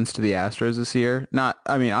what happens to the Astros this year?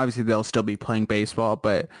 Obviously they'll still be playing baseball,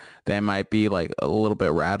 but they might be like a little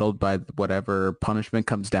bit rattled by whatever punishment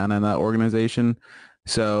comes down on that organization.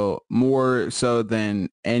 So more so than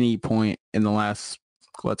any point in the last,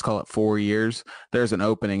 let's call it 4 years, there's an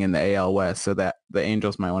opening in the AL West, so that the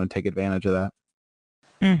Angels might want to take advantage of that.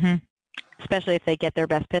 Mm-hmm. Especially if they get their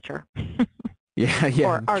best pitcher. Yeah,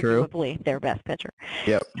 or true. arguably their best pitcher.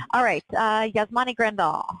 Yep. All right, Yasmani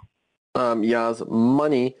Grandal.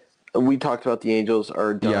 Yasmani, we talked about the Angels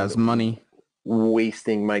are done Yasmani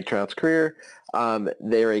wasting Mike Trout's career.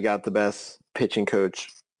 They already got the best pitching coach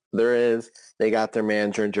there is. They got their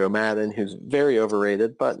manager, Joe Maddon, who's very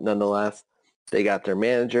overrated, but nonetheless, they got their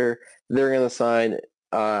manager. They're going to sign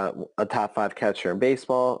a top 5 catcher in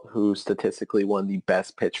baseball, who's statistically one of the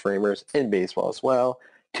best pitch framers in baseball as well,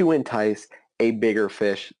 to entice a bigger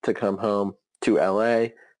fish to come home to LA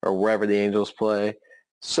or wherever the Angels play.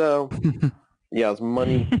 So,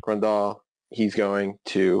 Yasmani Grandal, he's going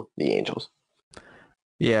to the Angels.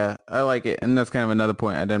 Yeah, I like it. And that's kind of another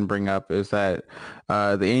point I didn't bring up is that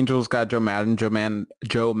the Angels got Joe Maddon.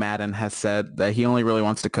 Joe Maddon has said that he only really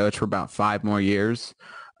wants to coach for about 5 more years.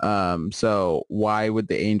 So why would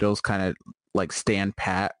the Angels kind of like stand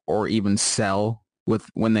pat or even sell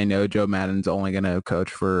when they know Joe Maddon's only going to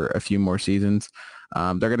coach for a few more seasons?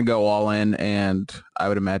 They're going to go all in, and I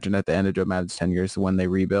would imagine at the end of Joe Maddon's 10 years when they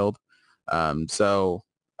rebuild. So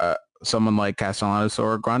someone like Castellanos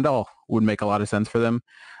or Grandal would make a lot of sense for them.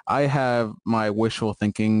 I have my wishful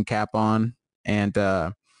thinking cap on, and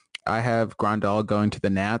I have Grandal going to the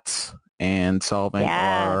Nats and solving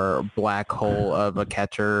our black hole of a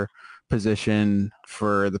catcher position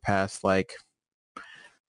for the past, like,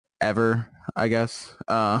 ever, I guess.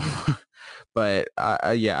 But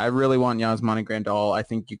I really want Yasmani Grandal. I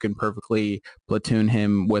think you can perfectly platoon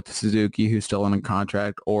him with Suzuki, who's still in a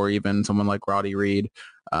contract, or even someone like Roddy Reed.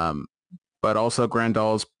 But also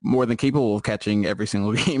Grandal's more than capable of catching every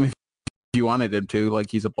single game if you wanted him to. Like,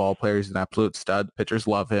 he's a ball player. He's an absolute stud. Pitchers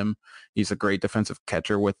love him. He's a great defensive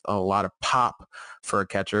catcher with a lot of pop for a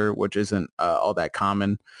catcher, which isn't all that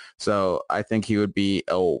common. So I think he would be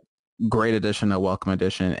a great addition, a welcome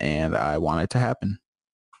addition, and I want it to happen.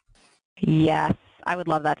 Yes, I would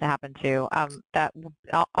love that to happen too.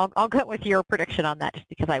 I'll go with your prediction on that just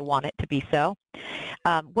because I want it to be so.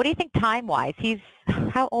 What do you think time-wise?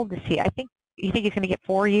 How old is he? You think he's going to get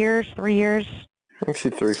 4 years, 3 years? I see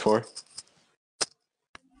 3, 4.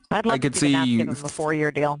 I'd love to see give him a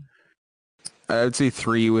 4-year deal. I would see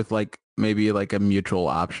 3 with maybe like a mutual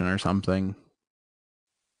option or something.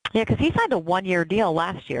 Yeah, because he signed a 1-year deal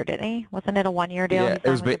last year, didn't he? Wasn't it a 1-year deal? Yeah,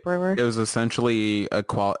 it was essentially a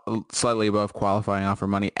slightly above qualifying offer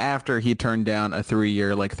money after he turned down a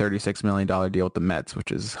 3-year, like $36 million deal with the Mets,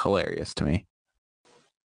 which is hilarious to me.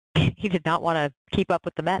 He did not want to keep up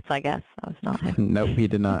with the Mets, I guess. That was not him. Nope, he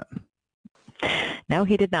did not. No,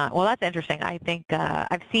 he did not. Well, that's interesting. I think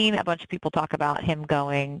I've seen a bunch of people talk about him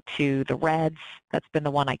going to the Reds. That's been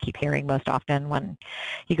the one I keep hearing most often when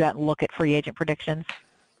you go out and look at free agent predictions.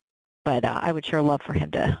 But I would sure love for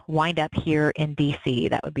him to wind up here in D.C.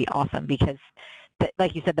 That would be awesome because,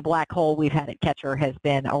 like you said, the black hole we've had at catcher has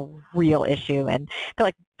been a real issue. And I feel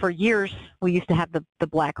like for years we used to have the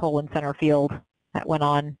black hole in center field that went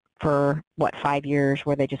on for, 5 years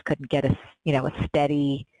where they just couldn't get a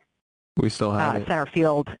steady we still have center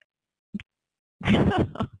field.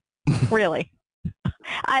 Really?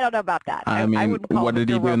 I don't know about that. I mean, what did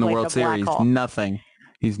he do in the World Series? Nothing.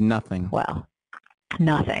 He's nothing. Well,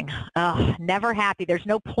 nothing. Never happy. There's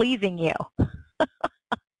no pleasing you.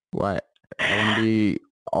 What? I want to be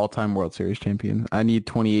all-time World Series champion. I need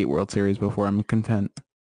 28 World Series before I'm content.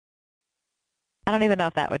 I don't even know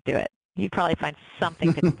if that would do it. You'd probably find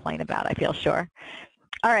something to complain about, I feel sure.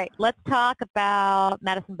 All right, let's talk about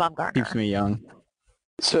Madison Bumgarner. Keeps me young.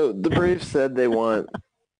 So the Braves said they want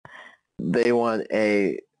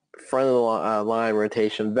a front of the line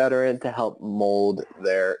rotation veteran to help mold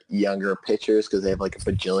their younger pitchers because they have like a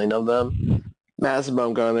bajillion of them. Madison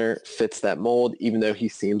Bumgarner fits that mold, even though he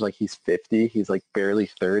seems like he's 50. He's like barely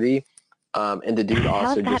 30. And the dude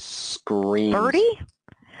also just screams 30?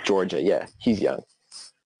 Georgia. Yeah, he's young.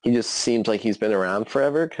 He just seems like he's been around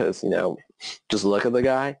forever because, just look at the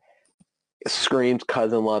guy. Screams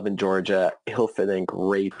cousin love in Georgia. He'll fit in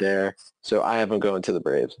great there. So I have him going to the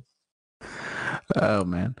Braves. Oh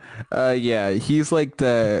man. Yeah, he's like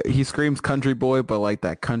he screams country boy, but like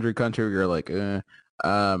that country where you're like,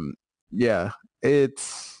 yeah,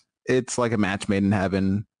 it's like a match made in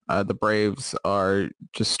heaven. The Braves are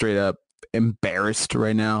just straight up embarrassed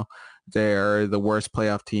right now. They're the worst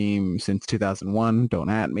playoff team since 2001. Don't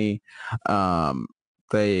at me.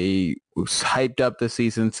 They hyped up the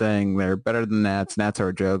season saying they're better than Nats. Nats are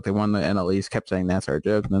a joke. They won the NL East, kept saying Nats are a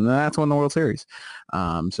joke. And then the Nats won the World Series.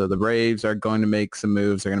 So the Braves are going to make some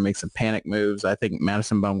moves. They're going to make some panic moves. I think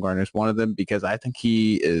Madison Bumgarner is one of them because I think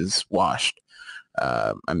he is washed.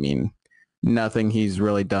 I mean, nothing he's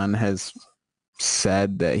really done has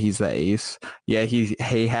said that he's the ace. Yeah,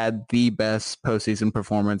 he had the best postseason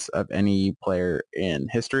performance of any player in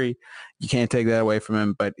history. You can't take that away from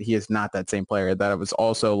him, but he is not that same player that it was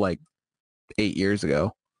also like 8 years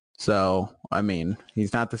ago. So, I mean,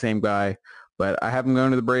 he's not the same guy, but I have him going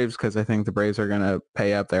to the Braves because I think the Braves are going to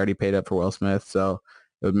pay up. They already paid up for Will Smith, so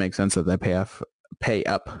it would make sense that they pay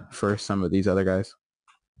up for some of these other guys.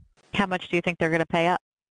 How much do you think they're going to pay up?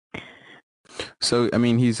 So, I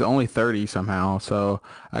mean, he's only 30 somehow, so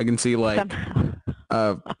I can see like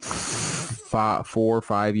a 4 or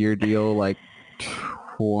 5 year deal, like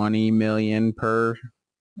 20 million per,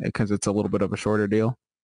 because it's a little bit of a shorter deal.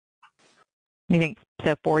 You think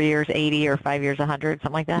so? 4 years, 80, or 5 years, 100,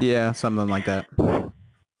 something like that? Yeah, something like that.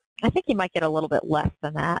 I think he might get a little bit less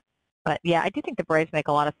than that. But yeah, I do think the Braves make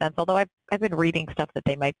a lot of sense, although I've been reading stuff that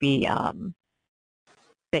they might be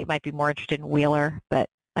more interested in Wheeler, but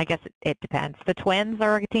I guess it depends. The Twins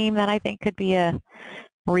are a team that I think could be a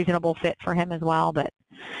reasonable fit for him as well, but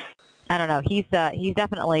I don't know. He's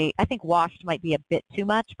definitely, I think washed might be a bit too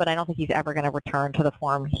much, but I don't think he's ever going to return to the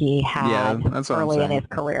form he had early in his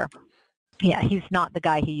career. Yeah, he's not the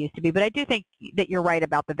guy he used to be, but I do think that you're right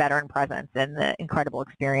about the veteran presence and the incredible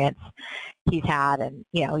experience he's had, and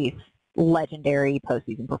he's legendary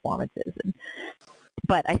postseason performances.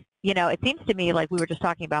 But it seems to me like we were just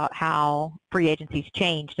talking about how free agency's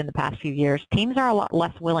changed in the past few years. Teams are a lot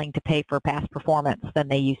less willing to pay for past performance than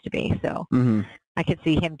they used to be. So I could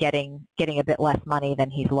see him getting a bit less money than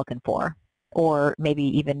he's looking for, or maybe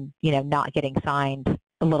even not getting signed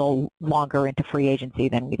a little longer into free agency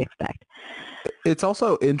than we'd expect. It's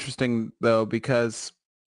also interesting though because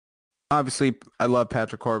obviously I love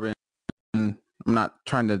Patrick Corbin. I'm not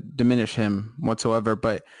trying to diminish him whatsoever,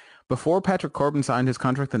 but before Patrick Corbin signed his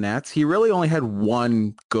contract with the Nats, he really only had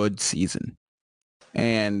one good season.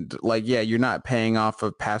 And you're not paying off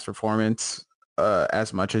of past performance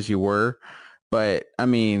as much as you were. But I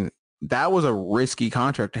mean, that was a risky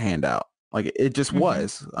contract to hand out. It just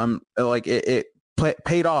was. It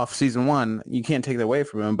paid off season one. You can't take that away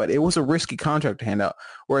from him, but it was a risky contract to hand out.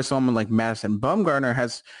 Whereas someone like Madison Bumgarner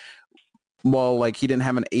has, he didn't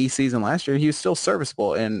have an A season last year. He was still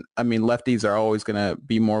serviceable. And, I mean, lefties are always going to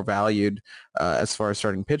be more valued as far as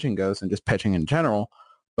starting pitching goes and just pitching in general.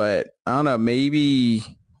 But, I don't know, maybe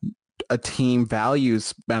a team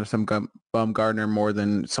values Madison Bumgarner more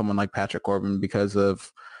than someone like Patrick Corbin because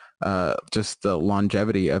of just the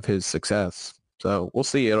longevity of his success. So we'll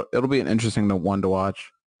see. It'll be an interesting one to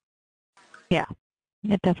watch. Yeah,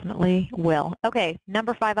 it definitely will. Okay,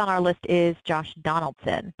 number 5 on our list is Josh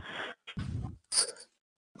Donaldson.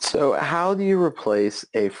 So how do you replace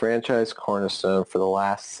a franchise cornerstone for the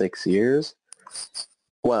last 6 years?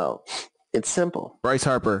 Well, it's simple. Bryce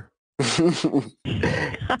Harper.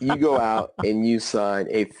 You go out and you sign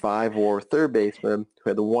a 5-WAR third baseman who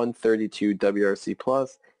had a 132 WRC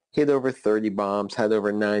plus, hit over 30 bombs, had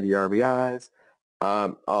over 90 RBIs,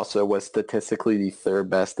 also was statistically the third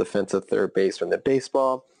best defensive third baseman in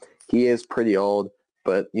baseball. He is pretty old,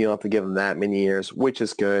 but you don't have to give him that many years, which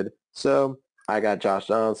is good. So I got Josh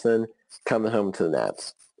Donaldson coming home to the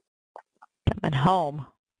Nats. Coming home.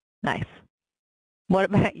 Nice. What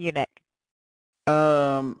about you, Nick?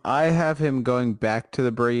 I have him going back to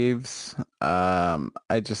the Braves.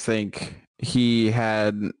 I just think he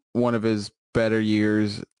had one of his better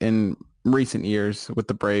years in recent years with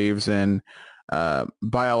the Braves, and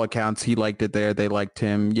by all accounts, he liked it there. They liked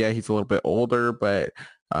him. Yeah, he's a little bit older, but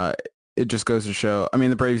it just goes to show. I mean,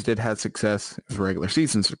 the Braves did have success, regular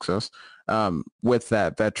season success, with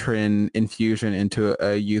that veteran infusion into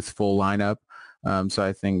a youthful lineup. So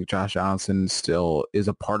I think Josh Donaldson still is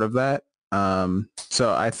a part of that.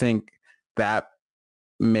 So I think that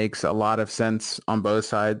makes a lot of sense on both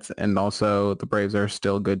sides. And also the Braves are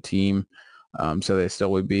still a good team. So they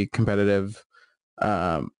still would be competitive.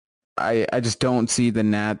 I just don't see the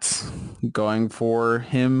Nats going for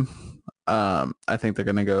him. I think they're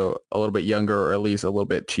going to go a little bit younger or at least a little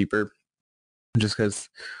bit cheaper just because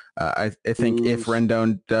I think if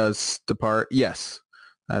Rendon does depart, yes,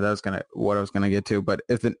 that was what I was going to get to. But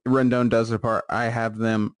if Rendon does depart, I have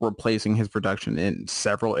them replacing his production in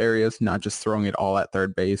several areas, not just throwing it all at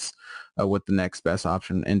third base with the next best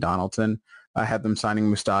option in Donaldson. I have them signing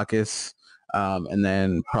Moustakas and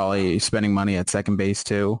then probably spending money at second base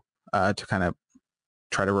too to kind of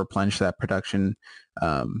try to replenish that production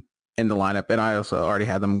in the lineup, and I also already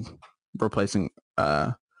had them replacing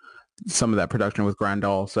some of that production with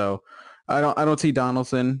Grandal. So I don't see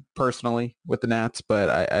Donaldson personally with the Nats, but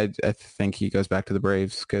I think he goes back to the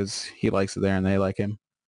Braves because he likes it there and they like him.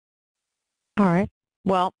 All right.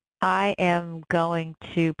 Well, I am going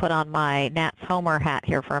to put on my Nats homer hat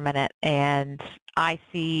here for a minute, and I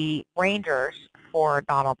see Rangers for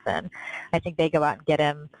Donaldson. I think they go out and get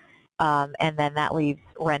him, and then that leaves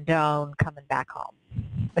Rendon coming back home.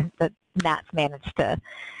 The Nats managed to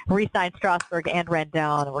re-sign Strasburg and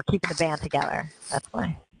Rendon, and we're keeping the band together. That's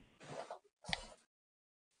why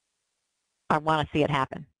I want to see it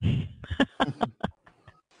happen. I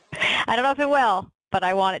don't know if it will, but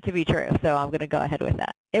I want it to be true, so I'm going to go ahead with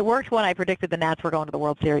that. It worked when I predicted the Nats were going to the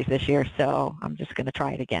World Series this year, so I'm just going to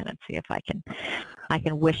try it again and see if I can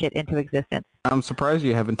wish it into existence. I'm surprised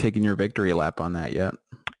you haven't taken your victory lap on that yet.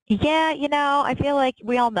 Yeah, I feel like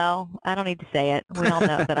we all know. I don't need to say it. We all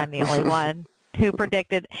know that I'm the only one who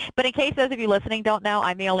predicted. But in case those of you listening don't know,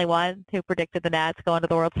 I'm the only one who predicted the Nats going to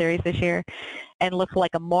the World Series this year and looked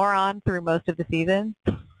like a moron through most of the season.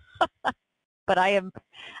 But I am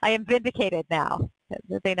vindicated now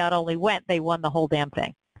that they not only went, they won the whole damn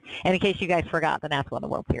thing. And in case you guys forgot, the Nats won the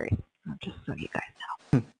World Series. Just so you guys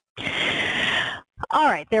know. All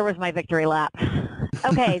right, there was my victory lap.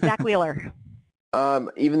 Okay, Zach Wheeler.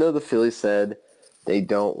 Even though the Phillies said they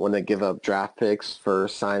don't want to give up draft picks for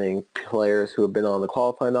signing players who have been on the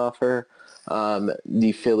qualifying offer,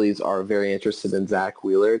 the Phillies are very interested in Zach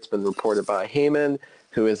Wheeler. It's been reported by Heyman,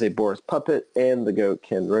 who is a Boris puppet, and the GOAT,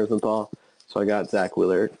 Ken Rosenthal. So I got Zach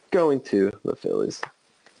Wheeler going to the Phillies.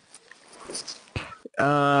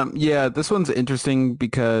 Yeah, this one's interesting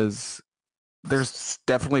because there's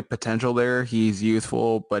definitely potential there. He's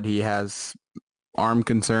youthful, but he has arm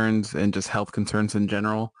concerns and just health concerns in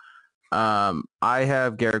general. I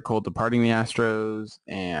have Garrett Cole departing the Astros,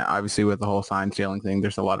 and obviously with the whole sign stealing thing,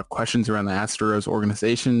 there's a lot of questions around the Astros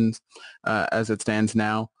organizations as it stands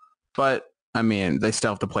now. But, I mean, they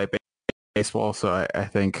still have to play baseball, so I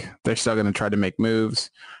think they're still going to try to make moves.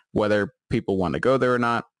 Whether people want to go there or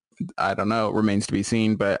not, I don't know. It remains to be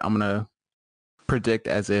seen, but I'm going to predict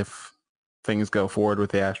as if things go forward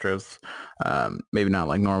with the Astros. Maybe not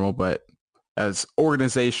like normal, but as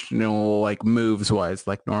organizational like moves wise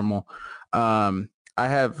like normal. I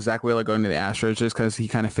have Zach Wheeler going to the Astros just because he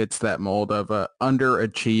kind of fits that mold of a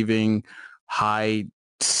underachieving, high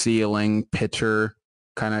ceiling pitcher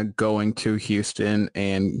kind of going to Houston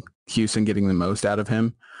and Houston getting the most out of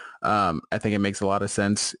him. I think it makes a lot of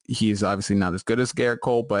sense. He's obviously not as good as Garrett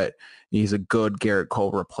Cole, but he's a good Garrett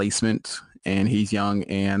Cole replacement, and he's young,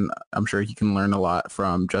 and I'm sure he can learn a lot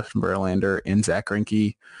from Justin Verlander and Zach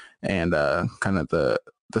Greinke and kind of the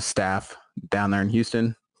staff down there in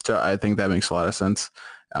Houston. So I think that makes a lot of sense.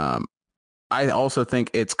 I also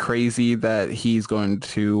think it's crazy that he's going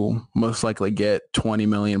to most likely get $20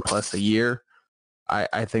 million plus a year.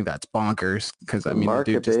 I think that's bonkers because I mean the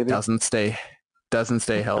dude just doesn't stay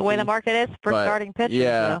healthy. The way the market is for starting pitchers.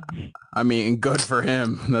 Yeah, I mean, good for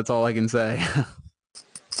him. That's all I can say.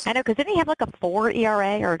 I know, because didn't he have like a 4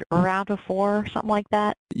 ERA or around a 4, something like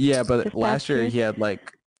that? Yeah, but last year he had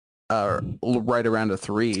like right around a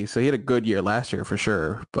 3, so he had a good year last year for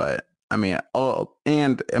sure. But I mean,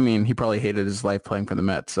 he probably hated his life playing for the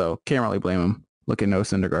Mets, so can't really blame him. Look at Noah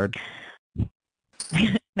Syndergaard.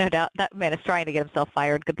 No doubt. That man is trying to get himself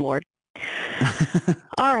fired. Good Lord.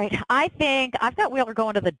 All right. I think I've got Wheeler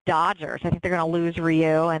going to the Dodgers. I think they're going to lose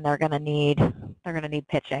Ryu, and they're going to need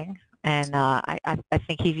pitching. And I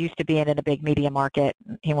think he's used to being in a big media market.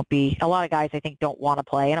 He won't be. A lot of guys, I think, don't want to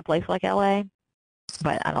play in a place like LA,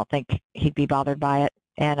 but I don't think he'd be bothered by it.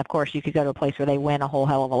 And of course, you could go to a place where they win a whole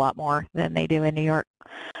hell of a lot more than they do in New York.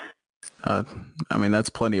 I mean, that's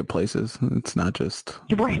plenty of places. It's not just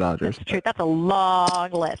the Dodgers. That's true. That's a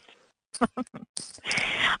long list.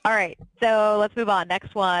 All right, so let's move on.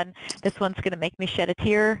 Next one. This one's going to make me shed a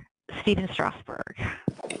tear. Stephen Strasburg.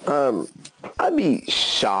 I'd be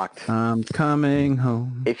shocked. I'm coming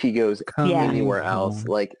home. If he goes anywhere else.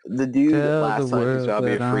 Like, the dude last time he was about to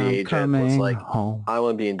be a free agent was like, I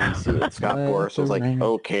want to be in D.C. And Scott Boras was like,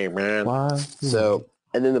 okay, man. So,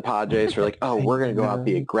 and then the Padres were like, oh, we're going to go out and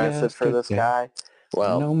be aggressive for this guy.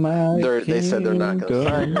 Well, they said they're not going to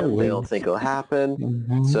sign him. They don't think it'll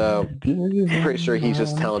happen. So, I'm pretty sure he's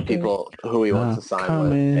just telling people who he wants to sign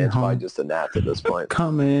with. And it's probably just a Nats at this point.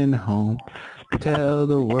 Coming home. Tell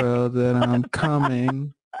the world that I'm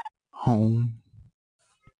coming home.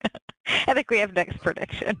 I think we have next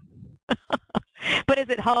prediction. But is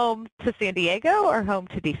it home to San Diego or home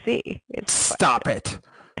to D.C.? Stop it.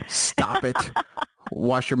 Stop it.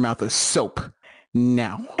 Wash your mouth with soap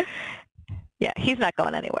now. Yeah, he's not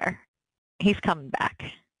going anywhere. He's coming back.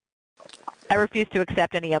 I refuse to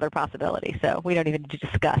accept any other possibility, so we don't even need to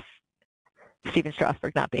discuss Steven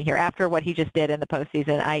Strasburg not being here. After what he just did in the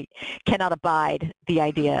postseason, I cannot abide the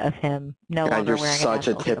idea of him no God, longer you're wearing such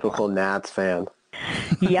a Nationals typical uniform. Nats fan.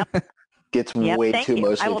 Yep. Gets Yep. way Thank too you. I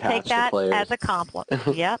emotionally will take attached to that players. as a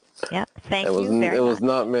compliment. Yep. Thank It was you very it much. was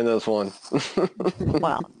not Minnows one.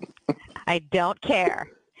 Well, I don't care.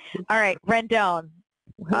 All right, Rendon,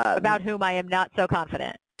 about whom I am not so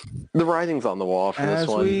confident. The writing's on the wall for this As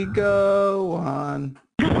one. we go on,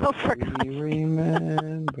 Oh, for God's we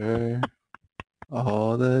remember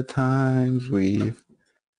all the times we've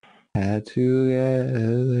had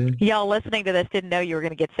together. Y'all listening to this didn't know you were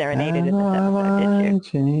going to get serenaded in And this episode, did you? might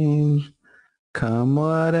change, come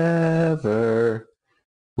whatever,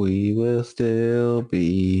 we will still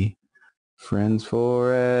be friends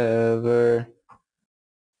forever.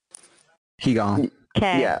 He gone.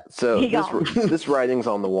 Okay. Yeah, so He gone. this writing's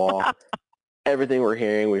on the wall. Everything we're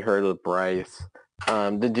hearing, we heard with Bryce.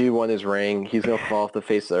 The dude won his ring. He's going to fall off the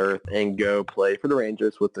face of the earth and go play for the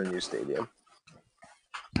Rangers with their new stadium.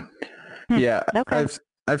 Yeah, Okay.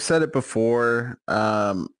 I've said it before.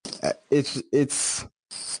 It's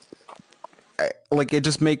like it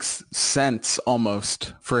just makes sense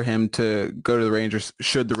almost for him to go to the Rangers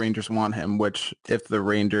should the Rangers want him, which if the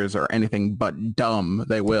Rangers are anything but dumb,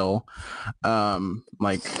 they will.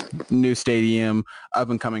 Like new stadium,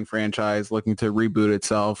 up and coming franchise looking to reboot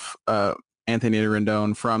itself. Anthony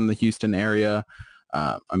Rendon from the Houston area.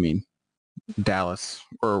 I mean, Dallas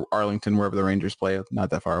or Arlington, wherever the Rangers play, not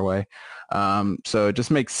that far away. So it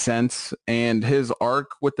just makes sense. And his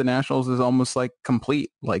arc with the Nationals is almost like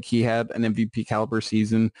complete. Like he had an MVP caliber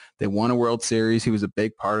season. They won a World Series. He was a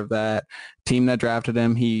big part of that team that drafted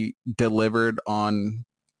him. He delivered on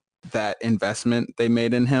that investment they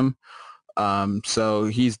made in him. So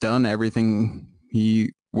he's done everything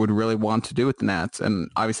he would really want to do with the Nats. And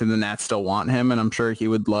obviously the Nats still want him. And I'm sure he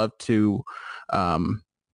would love to,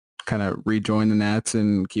 kind of rejoin the Nats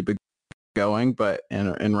and keep it going, but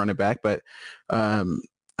and run it back. But I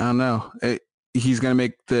don't know. He's going to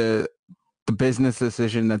make the business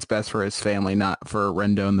decision that's best for his family, not for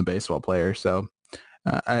Rendon, the baseball player. So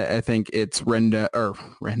I think it's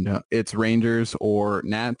Rendon. It's Rangers or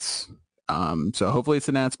Nats. So hopefully it's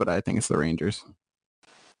the Nats, but I think it's the Rangers.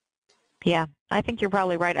 Yeah, I think you're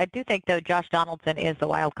probably right. I do think, though, Josh Donaldson is the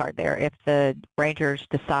wild card there. If the Rangers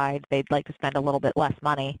decide they'd like to spend a little bit less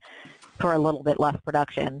money for a little bit less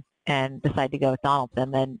production and decide to go with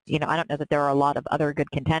Donaldson, then, I don't know that there are a lot of other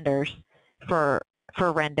good contenders for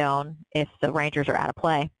Rendon if the Rangers are out of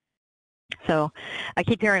play. So I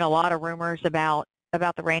keep hearing a lot of rumors about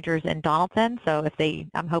the Rangers and Donaldson. So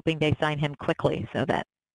I'm hoping they sign him quickly so that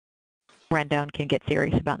Rendon can get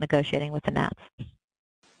serious about negotiating with the Nats.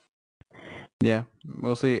 Yeah,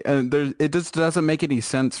 we'll see. And it just doesn't make any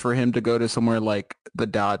sense for him to go to somewhere like the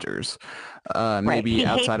Dodgers. Maybe he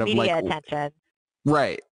outside hates of media like attention.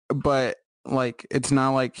 Right, but like it's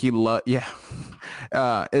not like it's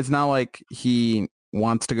not like he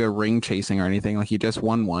wants to go ring chasing or anything. Like he just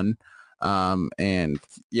won one. And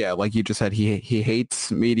yeah, like you just said, he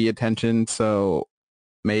hates media attention. So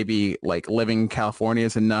maybe like living in California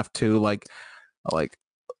is enough to like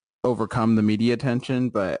overcome the media attention,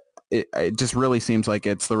 but it just really seems like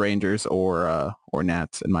it's the Rangers or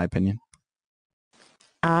Nats, in my opinion.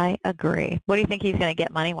 I agree. What do you think he's going to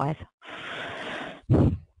get money-wise?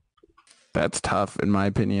 That's tough, in my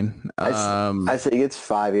opinion. I say he gets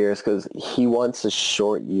 5 years because he wants a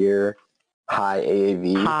short year, high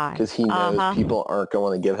AAV because he knows people aren't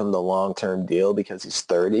going to give him the long-term deal because he's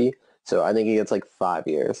 30. So I think he gets like 5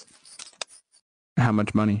 years. How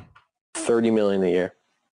much money? $30 million a year.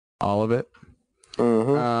 All of it?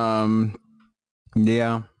 Mm-hmm.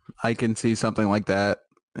 Yeah, I can see something like that.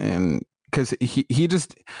 And because he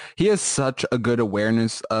has such a good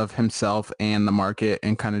awareness of himself and the market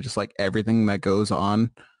and kind of just like everything that goes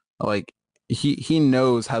on. Like he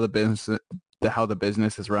knows how the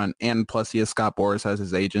business is run, and plus he has Scott Boras as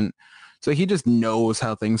his agent, so he just knows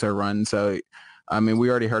how things are run. So I mean, we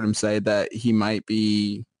already heard him say that he might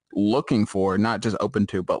be looking for, not just open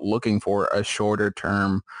to, but looking for a shorter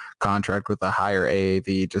term contract with a higher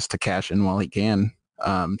AAV just to cash in while he can.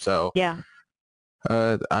 So yeah.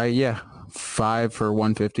 5 for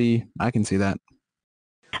 150. I can see that.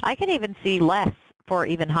 I can even see less for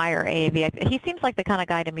even higher AAV. He seems like the kind of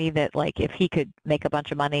guy to me that, like, if he could make a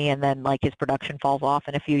bunch of money and then, like, his production falls off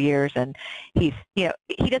in a few years, and he's, he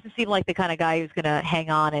doesn't seem like the kind of guy who's going to hang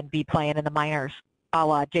on and be playing in the minors, a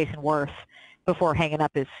la Jason Worth, before hanging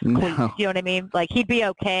up his cleats. No. You know what I mean? Like, he'd be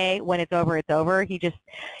okay when it's over, it's over.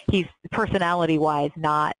 He's personality-wise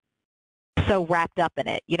not so wrapped up in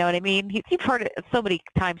it. You know what I mean? You've heard it so many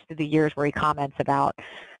times through the years where he comments about,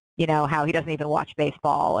 how he doesn't even watch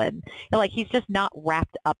baseball, and like he's just not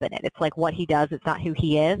wrapped up in it. It's like what he does. It's not who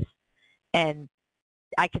he is. And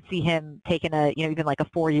I could see him taking even like a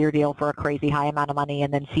 4-year deal for a crazy high amount of money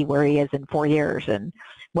and then see where he is in 4 years and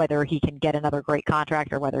whether he can get another great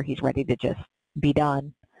contract or whether he's ready to just be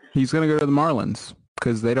done. He's going to go to the Marlins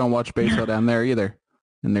because they don't watch baseball down there either.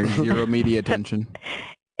 And there's zero media attention.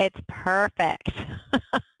 It's perfect.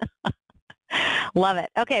 Love it.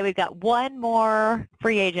 Okay, we've got one more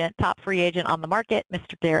top free agent on the market,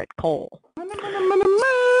 Mr. Garrett Cole.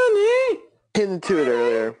 Hinted to it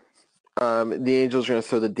earlier. The Angels are going to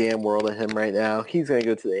throw the damn world at him right now. He's going to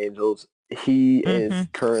go to the Angels. He is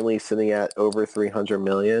currently sitting at over $300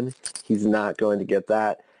 million. He's not going to get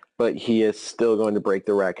that, but he is still going to break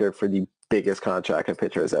the record for the biggest contract a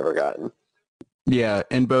pitcher has ever gotten. Yeah,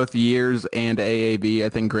 in both years and AAV, I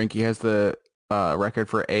think Greinke has the record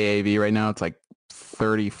for AAV right now. It's like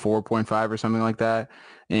 34.5 or something like that.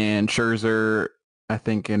 And Scherzer, I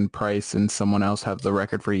think, and Price and someone else have the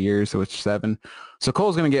record for years, so it's 7. So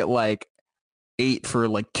Cole's going to get like 8 for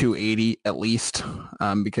like 280 at least,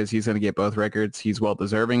 because he's going to get both records. He's well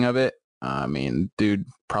deserving of it. I mean, dude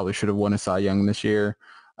probably should have won a Cy Young this year,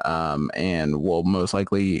 and will most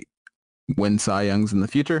likely win Cy Youngs in the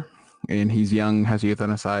future. And he's young, has youth on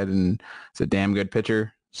his side, and is a damn good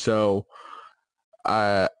pitcher. So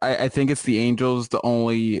I think it's the Angels. The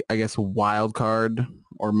only, I guess, wild card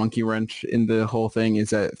or monkey wrench in the whole thing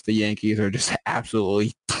is that the Yankees are just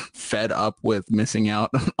absolutely fed up with missing out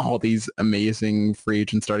on all these amazing free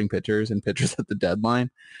agent starting pitchers and pitchers at the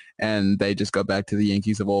deadline. And they just go back to the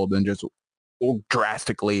Yankees of old and just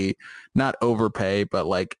drastically not overpay, but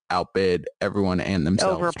like outbid everyone and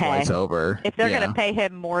themselves twice over. If they're going to pay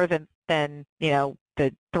him more than the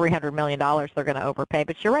 $300 million, they're going to overpay.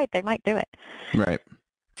 But you're right, they might do it. Right.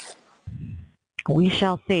 We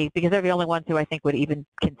shall see, because they're the only ones who I think would even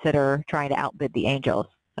consider trying to outbid the Angels.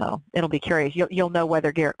 So it'll be curious. You'll know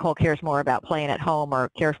whether Garrett Cole cares more about playing at home or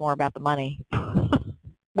cares more about the money,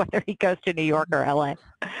 whether he goes to New York or LA.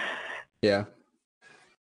 Yeah.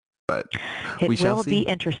 But it we shall will see. Be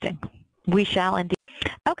interesting. We shall indeed.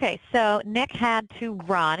 Okay, so Nick had to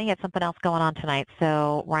run. He had something else going on tonight.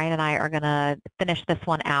 So Ryan and I are going to finish this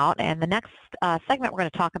one out. And the next segment we're going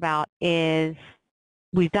to talk about is,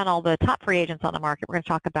 we've done all the top free agents on the market. We're going to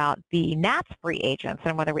talk about the Nats free agents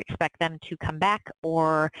and whether we expect them to come back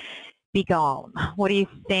or be gone. What do you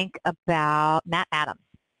think about Matt Adams?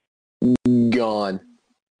 Gone.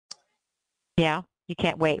 Yeah, you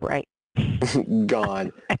can't wait, right?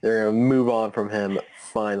 Gone. They're going to move on from him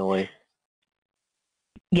finally.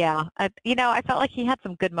 Yeah, I felt like he had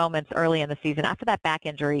some good moments early in the season. After that back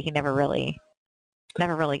injury, he never really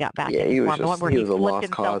got back in form. The one where he flipped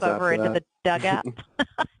himself over into the dugout.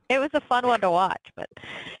 It was a fun one to watch, but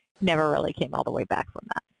never really came all the way back from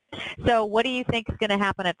that. So what do you think is going to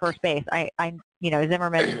happen at first base?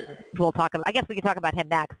 Zimmerman, we'll talk about. I guess we can talk about him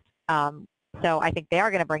next. So I think they are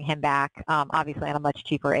going to bring him back, obviously on a much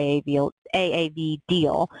cheaper AAV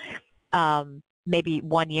deal, maybe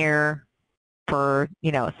 1 year for,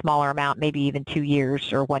 a smaller amount, maybe even 2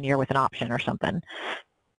 years or 1 year with an option or something.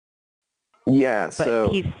 Yeah, but so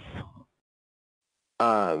he's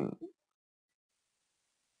sorry.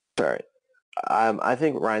 I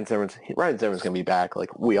think Ryan Zimmerman's going to be back.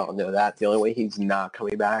 Like, we all know that. The only way he's not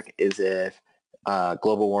coming back is if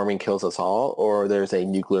global warming kills us all, or there's a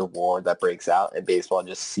nuclear war that breaks out and baseball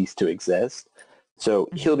just ceased to exist. So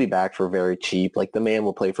he'll be back for very cheap. Like, the man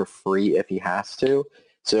will play for free if he has to.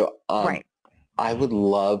 So right. I would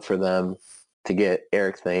love for them to get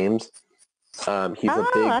Eric Thames. He's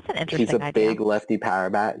a big lefty power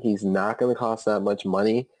bat. He's not going to cost that much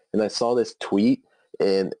money. And I saw this tweet,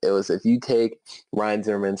 and it was, if you take Ryan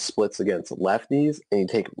Zimmerman's splits against lefties and you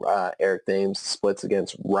take Eric Thames' splits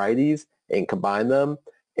against righties and combine them,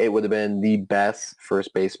 it would have been the best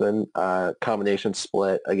first baseman combination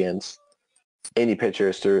split against any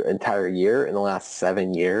pitchers through an entire year in the last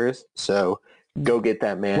 7 years. So go get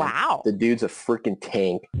that man. Wow. The dude's a freaking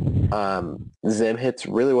tank. Zim hits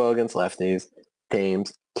really well against lefties.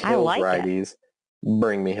 Thames kills righties.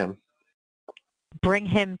 Bring me him. Bring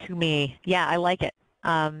him to me. Yeah, I like it.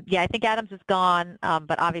 I think Adams is gone,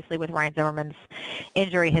 but obviously with Ryan Zimmerman's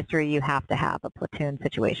injury history, you have to have a platoon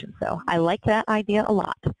situation. So I like that idea a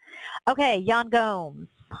lot. Okay, Yan Gomes.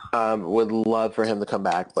 Would love for him to come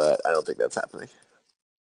back, but I don't think that's happening.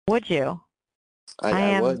 Would you?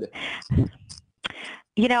 I would.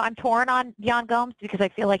 I'm torn on Yan Gomes because I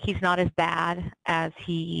feel like he's not as bad as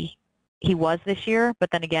he was this year. But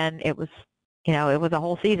then again, it was a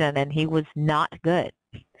whole season and he was not good.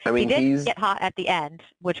 I mean, he did he's get hot at the end,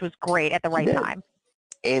 which was great at the right time.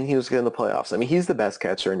 and he was good in the playoffs. I mean, he's the best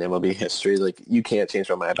catcher in MLB history. Like, you can't change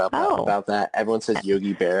my mind about that. Everyone says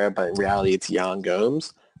Yogi Berra, but in reality, it's Yan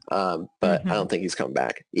Gomes. But I don't think he's coming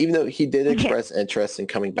back, even though he did express interest in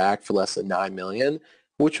coming back for less than $9 million,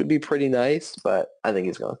 which would be pretty nice. But I think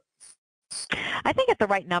he's gone. I think at the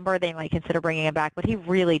right number, they might consider bringing him back, but he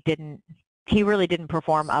really didn't. He really didn't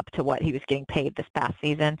perform up to what he was getting paid this past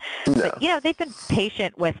season. No. But, they've been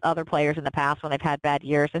patient with other players in the past when they've had bad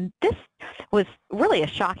years, and this was really a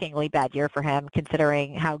shockingly bad year for him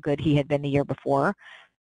considering how good he had been the year before.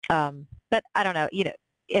 But I don't know,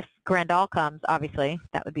 if Grandal comes, obviously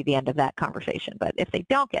that would be the end of that conversation. But if they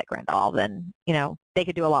don't get Grandal, then, they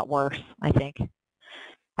could do a lot worse, I think.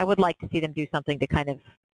 I would like to see them do something to kind of,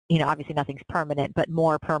 obviously nothing's permanent, but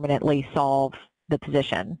more permanently solve the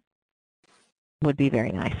position. Would be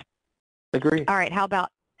very nice. Agree. All right, how about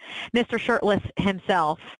Mr. Shirtless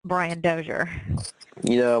himself, Brian Dozier?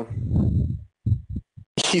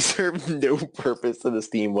 He served no purpose to this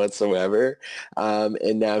team whatsoever,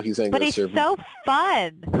 and now he's going to go serve. But he's so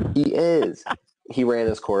fun. He is. He ran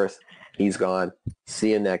his course. He's gone.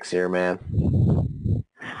 See you next year, man.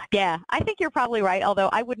 Yeah, I think you're probably right, although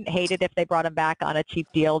I wouldn't hate it if they brought him back on a cheap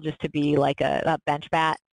deal just to be like a bench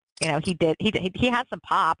bat. He has some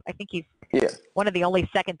pop. I think he's one of the only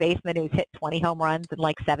second basemen who's hit 20 home runs in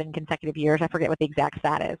like 7 consecutive years. I forget what the exact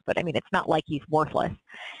stat is, but I mean, it's not like he's worthless.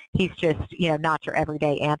 He's just, not your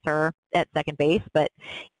everyday answer at second base. But,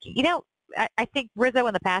 I think Rizzo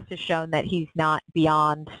in the past has shown that he's not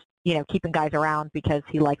beyond, keeping guys around because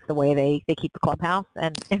he likes the way they keep the clubhouse.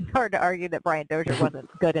 And it's hard to argue that Brian Dozier wasn't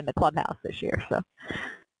good in the clubhouse this year. So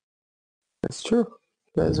that's true.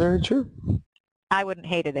 That is very true. I wouldn't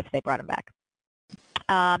hate it if they brought him back.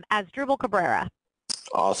 Asdrubal Cabrera.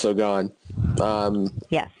 Also gone.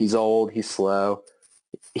 Yes. He's old. He's slow.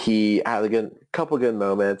 He had a couple good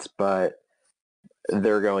moments, but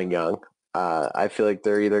they're going young. I feel like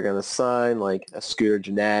they're either going to sign like a Scooter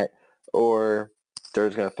Gennett or they're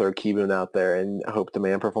just going to throw Kieboom out there and hope the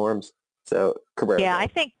man performs. So Cabrera. Yeah, I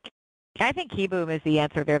think Kieboom is the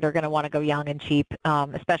answer there. They're going to want to go young and cheap,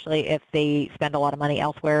 especially if they spend a lot of money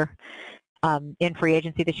elsewhere. In free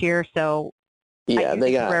agency this year, so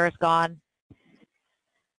Cabrera's gone.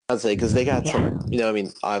 I'd say because they got some,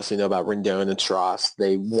 obviously know about Rendon and Strauss.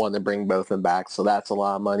 They want to bring both of them back, so that's a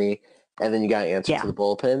lot of money. And then you got to answer to the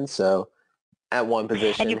bullpen, so at one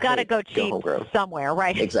position. And you've got to go cheap somewhere,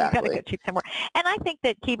 right? Exactly. You've got to go cheap somewhere. And I think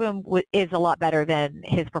that Kieboom is a lot better than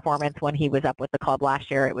his performance when he was up with the club last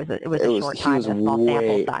year. It was a short time, a small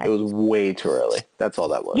sample size. It was way too early. That's all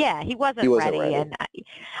that was. Yeah, he wasn't ready. And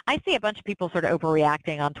I see a bunch of people sort of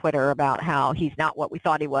overreacting on Twitter about how he's not what we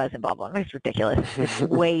thought he was and blah, blah, blah. It's ridiculous. It's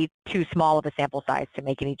way too small of a sample size to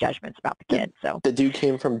make any judgments about the kid. So the dude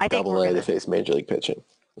came from Double-A to face Major League pitching.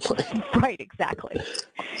 Right, exactly.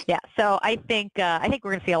 Yeah, so I think we're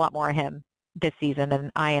going to see a lot more of him this season, and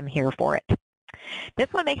I am here for it. This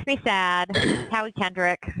one makes me sad. Howie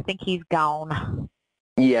Kendrick, I think he's gone.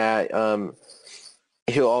 Yeah,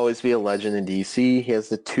 he'll always be a legend in D.C. He has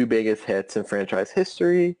the 2 biggest hits in franchise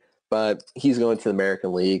history, but he's going to the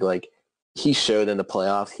American League. Like, he showed in the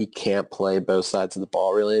playoffs he can't play both sides of the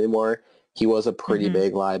ball really anymore. He was a pretty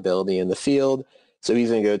big liability in the field. So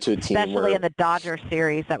he's going to go to a team especially in the Dodgers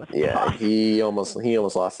series. That was tough. he almost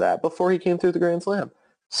lost that before he came through the Grand Slam.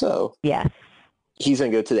 So yes, he's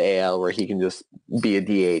going to go to the AL where he can just be a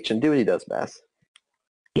DH and do what he does best.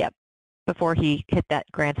 Yep. Before he hit that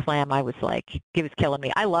Grand Slam, I was like, he was killing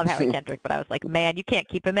me. I love Howie Kendrick, but I was like, man, you can't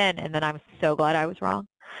keep him in. And then I'm so glad I was wrong.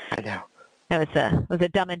 I know. It was a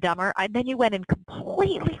Dumb and Dumber. And then you went and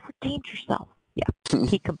completely redeemed yourself. Yeah,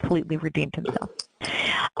 he completely redeemed himself.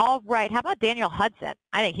 All right, how about Daniel Hudson?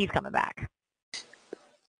 I think he's coming back.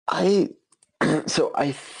 I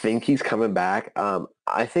think he's coming back.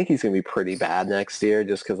 I think he's going to be pretty bad next year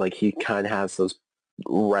just because like he kind of has those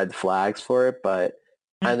red flags for it, but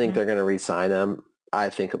I think they're going to re-sign him. I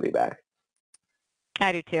think he'll be back.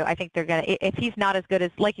 I do too. I think they're going to, if he's not as good as,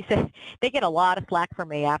 like you said, they get a lot of slack from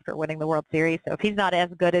me after winning the World Series. So if he's not as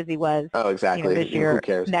good as he was this year, who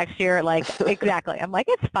cares? Next year, like, exactly. I'm like,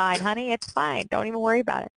 it's fine, honey. It's fine. Don't even worry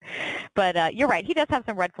about it. But you're right. He does have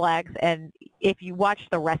some red flags. And if you watch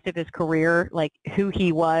the rest of his career, like who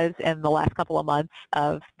he was in the last couple of months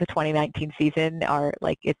of the 2019 season are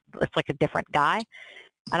like, it's like a different guy.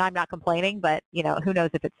 And I'm not complaining, but, who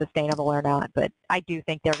knows if it's sustainable or not. But I do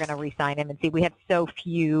think they're going to re-sign him. And see, we have so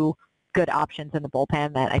few good options in the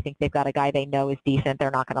bullpen that I think they've got a guy they know is decent.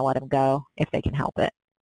 They're not going to let him go if they can help it.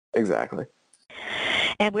 Exactly.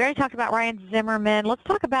 And we already talked about Ryan Zimmerman. Let's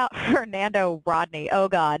talk about Fernando Rodney. Oh,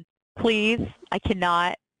 God. Please, I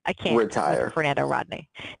can't Retire. with Fernando Rodney.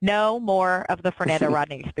 No more of the Fernando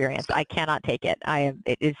Rodney experience. I cannot take it.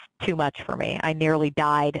 It is too much for me. I nearly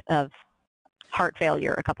died of heart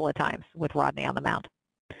failure a couple of times with Rodney on the mound.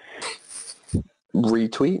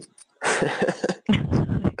 Retweet.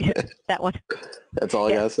 That one. That's all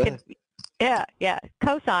I gotta say. Yeah.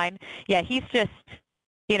 Cosign. Yeah, he's just,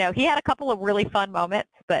 he had a couple of really fun moments,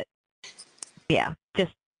 but yeah,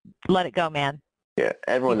 just let it go, man. Yeah,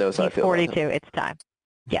 everyone knows how I feel 42. about him. It's time.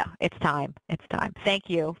 Yeah, it's time. It's time. Thank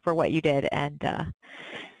you for what you did, and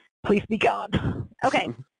please be gone. Okay,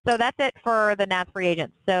 so that's it for the Nats free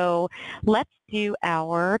agents. So let's do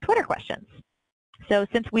our Twitter questions. So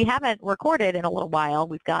since we haven't recorded in a little while,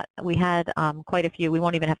 we had quite a few. We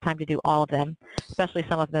won't even have time to do all of them, especially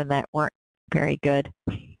some of them that weren't very good.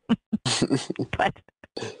 But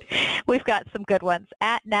we've got some good ones.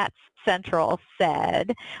 At Nats Central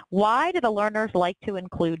said, why do the learners like to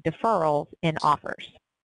include deferrals in offers?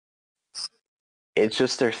 It's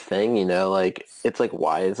just their thing, it's like,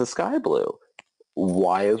 why is the sky blue?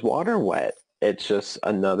 Why is water wet? It's just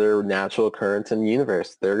another natural occurrence in the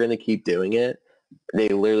universe. They're going to keep doing it. They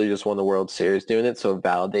literally just won the World Series doing it, so it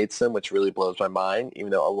validates them, which really blows my mind,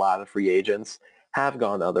 even though a lot of free agents have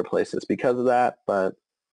gone to other places because of that. But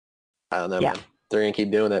I don't know, man. They're going to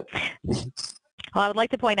keep doing it. Well, I would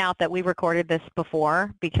like to point out that we recorded this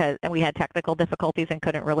before and we had technical difficulties and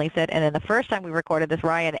couldn't release it. And then the first time we recorded this,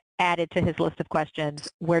 Ryan added to his list of questions,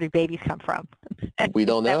 where do babies come from? We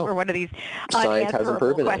don't know. We're one of these Science hasn't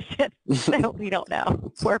proven questions. No, we don't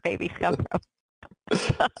know where babies come from.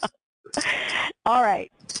 All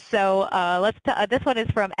right. So this one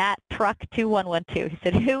is from @truck2112. He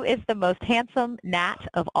said, who is the most handsome Nat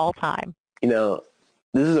of all time?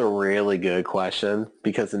 This is a really good question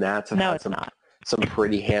because the Nats have had some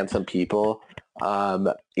pretty handsome people.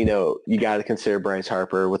 You got to consider Bryce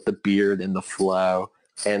Harper with the beard and the flow,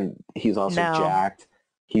 and he's also jacked.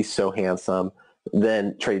 He's so handsome.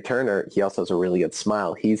 Then Trey Turner, he also has a really good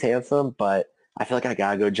smile. He's handsome, but I feel like I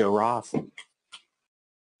got to go Joe Ross.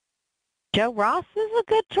 Joe Ross is a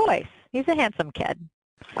good choice. He's a handsome kid.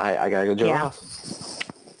 I got to go Joe Ross.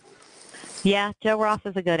 Yeah, Joe Ross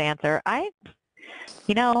is a good answer. I'm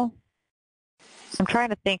trying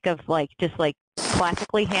to think of just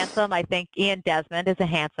classically handsome. I think Ian Desmond is a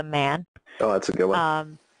handsome man. Oh, that's a good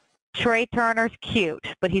one. Trey Turner's cute,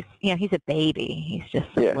 but he's a baby. He's just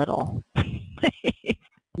so little.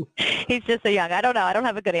 He's just so young. I don't know. I don't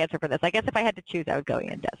have a good answer for this. I guess if I had to choose, I would go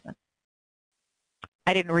Ian Desmond.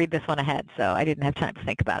 I didn't read this one ahead, so I didn't have time to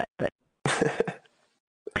think about it. But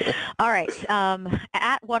all right.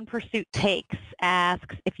 @OnePursuitTakes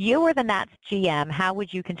asks, if you were the Nats GM, how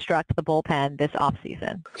would you construct the bullpen this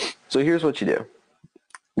offseason? So here's what you do.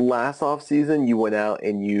 Last offseason, you went out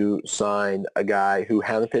and you signed a guy who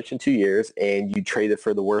hadn't pitched in 2 years, and you traded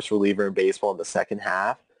for the worst reliever in baseball in the second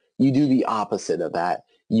half. You do the opposite of that.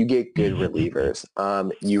 You get good relievers.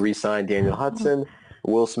 You re-sign Daniel Hudson.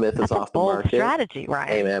 Will Smith is off the market. Strategy, right?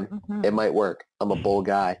 Hey, man, It might work. I'm a bold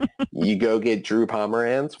guy. You go get Drew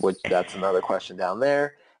Pomeranz, which that's another question down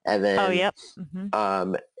there. And then, I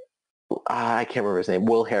can't remember his name,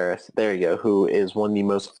 Will Harris. There you go, who is one of the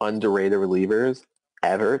most underrated relievers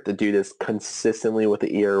ever. The dude is consistently with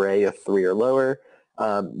the ERA of 3 or lower.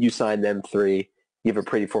 You sign them 3. You have a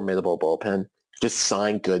pretty formidable bullpen. Just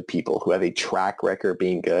sign good people who have a track record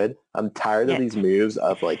being good. I'm tired of these moves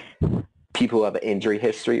of people who have an injury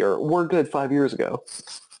history or were good 5 years ago.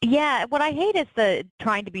 Yeah, what I hate is the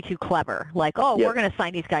trying to be too clever. We're going to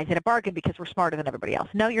sign these guys at a bargain because we're smarter than everybody else.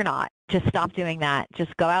 No, you're not. Just stop doing that.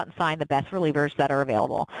 Just go out and sign the best relievers that are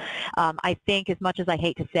available. I think, as much as I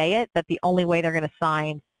hate to say it, that the only way they're going to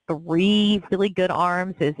sign 3 really good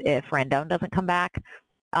arms is if Rendon doesn't come back.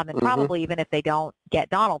 And probably even if they don't get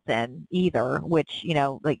Donaldson either, which,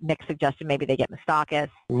 like Nick suggested, maybe they get Moustakas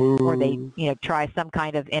or they, try some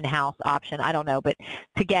kind of in-house option. I don't know, but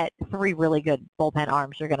to get 3 really good bullpen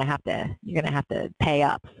arms, you're going to have to pay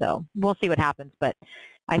up. So we'll see what happens. But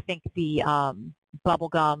I think the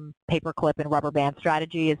bubblegum, paperclip, and rubber band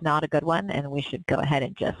strategy is not a good one, and we should go ahead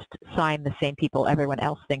and just sign the same people everyone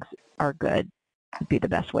else thinks are good. Would be the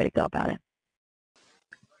best way to go about it.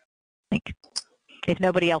 I think. If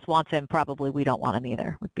nobody else wants him, probably we don't want him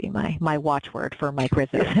either, would be my watchword for Mike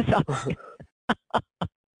Rizzo.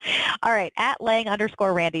 All right,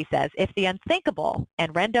 @Lang_Randy says, if the unthinkable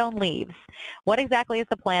and Rendon leaves, what exactly is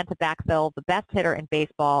the plan to backfill the best hitter in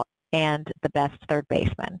baseball and the best third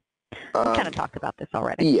baseman? We kind of talked about this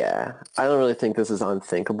already. Yeah, I don't really think this is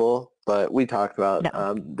unthinkable, but we talked about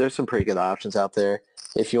there's some pretty good options out there.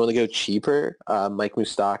 If you want to go cheaper, Mike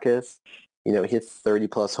Moustakas, he hits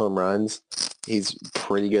 30-plus home runs. He's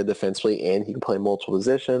pretty good defensively, and he can play multiple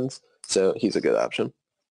positions, so he's a good option.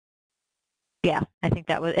 Yeah, I think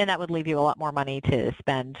that would leave you a lot more money to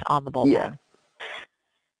spend on the bullpen. Yeah.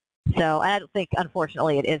 So I don't think,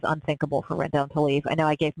 unfortunately, it is unthinkable for Rendon to leave. I know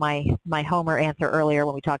I gave my homer answer earlier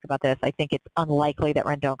when we talked about this. I think it's unlikely that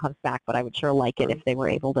Rendon comes back, but I would sure like it if they were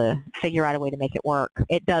able to figure out a way to make it work.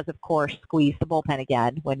 It does, of course, squeeze the bullpen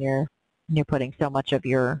again when you're putting so much of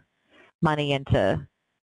your money into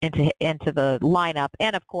the lineup.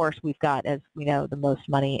 And, of course, we've got, as we know, the most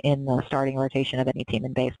money in the starting rotation of any team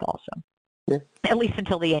in baseball. So at least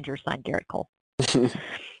until the Angels sign Garrett Cole.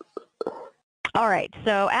 All right,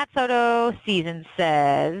 so at Soto Season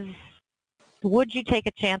says, would you take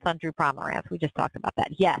a chance on Drew Pomeranz? We just talked about that.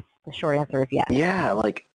 Yes. The short answer is yes. Yeah,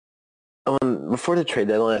 like before the trade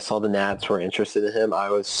deadline, I saw the Nats were interested in him. I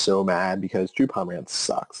was so mad because Drew Pomeranz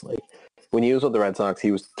sucks. Like when he was with the Red Sox,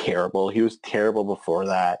 he was terrible. He was terrible before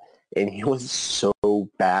that, and he was so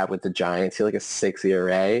bad with the Giants. He had like a 6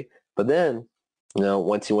 ERA. But then,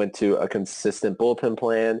 once he went to a consistent bullpen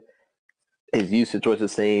plan, his usage was the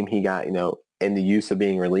same. He got, in the use of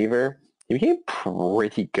being reliever, he became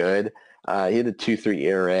pretty good. He had a 2.3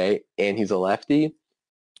 ERA, and he's a lefty.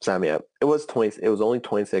 So I mean, it was only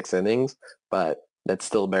 26 innings, but that's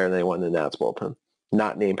still better than anyone in the Nats bullpen.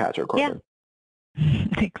 Not named Patrick Corbin. Yeah.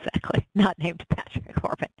 Exactly. Not named Patrick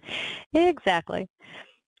Corbin. Exactly.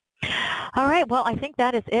 All right. Well, I think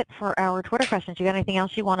that is it for our Twitter questions. You got anything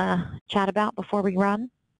else you want to chat about before we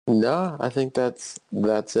run? No, I think that's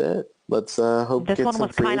it. Let's hope this one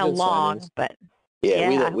was kind of long, but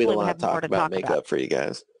yeah, we don't want to talk about makeup for you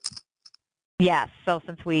guys. Yes, so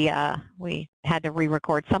since we had to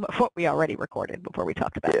re-record some of what we already recorded before we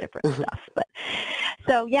talked about different stuff, but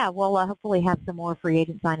so yeah, we'll hopefully have some more free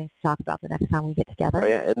agent signings to talk about the next time we get together. Oh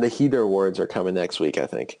yeah, and the Heater Awards are coming next week, I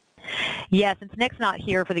think. Yeah, since Nick's not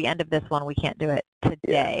here for the end of this one, we can't do it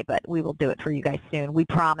today, but we will do it for you guys soon. We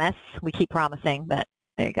promise. We keep promising, but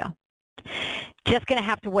there you go. Just going to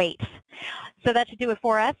have to wait. So that should do it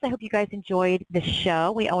for us. I hope you guys enjoyed the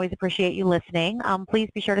show. We always appreciate you listening. Please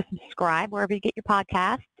be sure to subscribe wherever you get your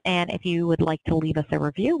podcasts. And if you would like to leave us a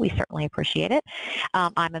review, we certainly appreciate it.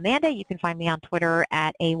 I'm Amanda. You can find me on Twitter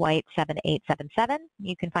at awhite7877.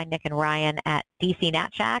 You can find Nick and Ryan at DC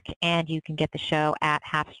Nat Shack, and you can get the show at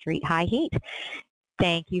Half Street High Heat.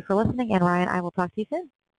 Thank you for listening. And Ryan, I will talk to you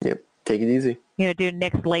soon. Yep. Take it easy. You know, do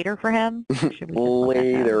Nick's later for him?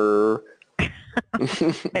 Later.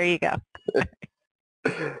 There you go.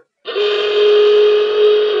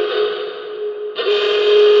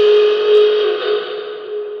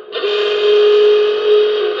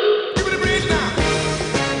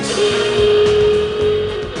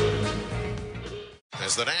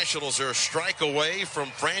 As the Nationals are a strike away from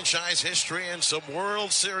franchise history and some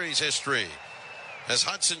World Series history. As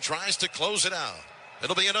Hudson tries to close it out.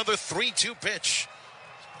 It'll be another 3-2 pitch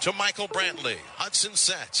to Michael Brantley. Hudson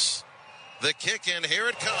sets. The kick in, here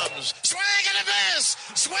it comes. Swing and a miss!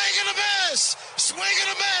 Swing and a miss! Swing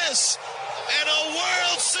and a miss! And a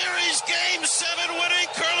World Series Game 7 winning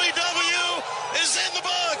Curly W is in the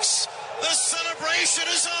books. The celebration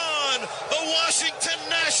is on. The Washington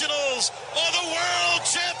Nationals are the world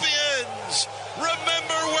champions.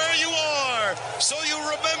 Remember where you are, so you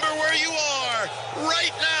remember where you are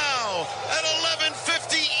right now at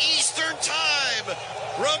 11:50 Eastern Time.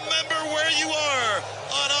 Remember where you are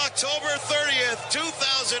on October 30th,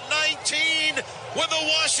 2019, when the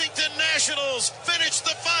Washington Nationals finished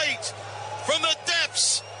the fight from the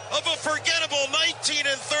depths of a forgettable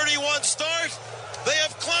 19-31 start. They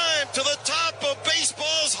have climbed to the top of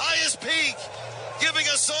baseball's highest peak, giving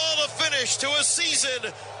us all a finish to a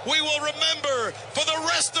season we will remember for the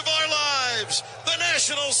rest of our lives. The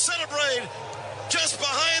Nationals celebrate just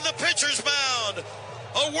behind the pitcher's mound.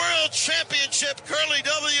 A world championship Curly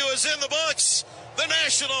W is in the books. The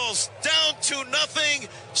Nationals down 2-0,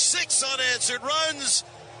 6 unanswered runs.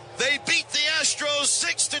 They beat the Astros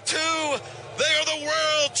 6-2. They are the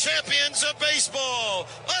world champions of baseball.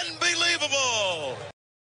 Unbelievable.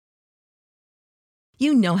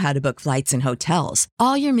 You know how to book flights and hotels.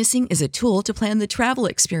 All you're missing is a tool to plan the travel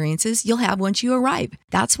experiences you'll have once you arrive.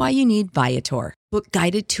 That's why you need Viator. Book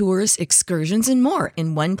guided tours, excursions, and more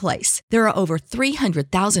in one place. There are over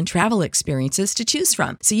 300,000 travel experiences to choose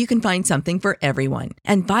from, so you can find something for everyone.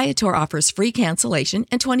 And Viator offers free cancellation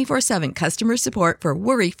and 24/7 customer support for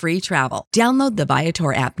worry-free travel. Download the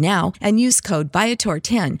Viator app now and use code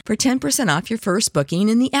Viator10 for 10% off your first booking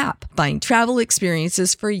in the app. Find travel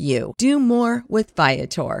experiences for you. Do more with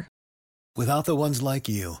Viator. Without the ones like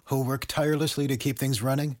you, who work tirelessly to keep things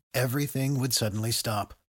running, everything would suddenly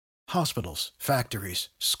stop. Hospitals, factories,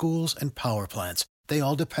 schools, and power plants, they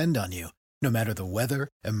all depend on you. No matter the weather,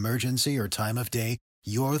 emergency, or time of day,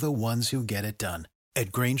 you're the ones who get it done.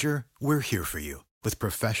 At Grainger, we're here for you with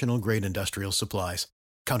professional-grade industrial supplies.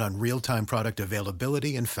 Count on real-time product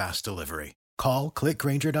availability and fast delivery. Call, click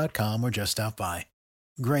Grainger.com, or just stop by.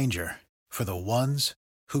 Grainger, for the ones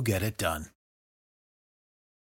who get it done.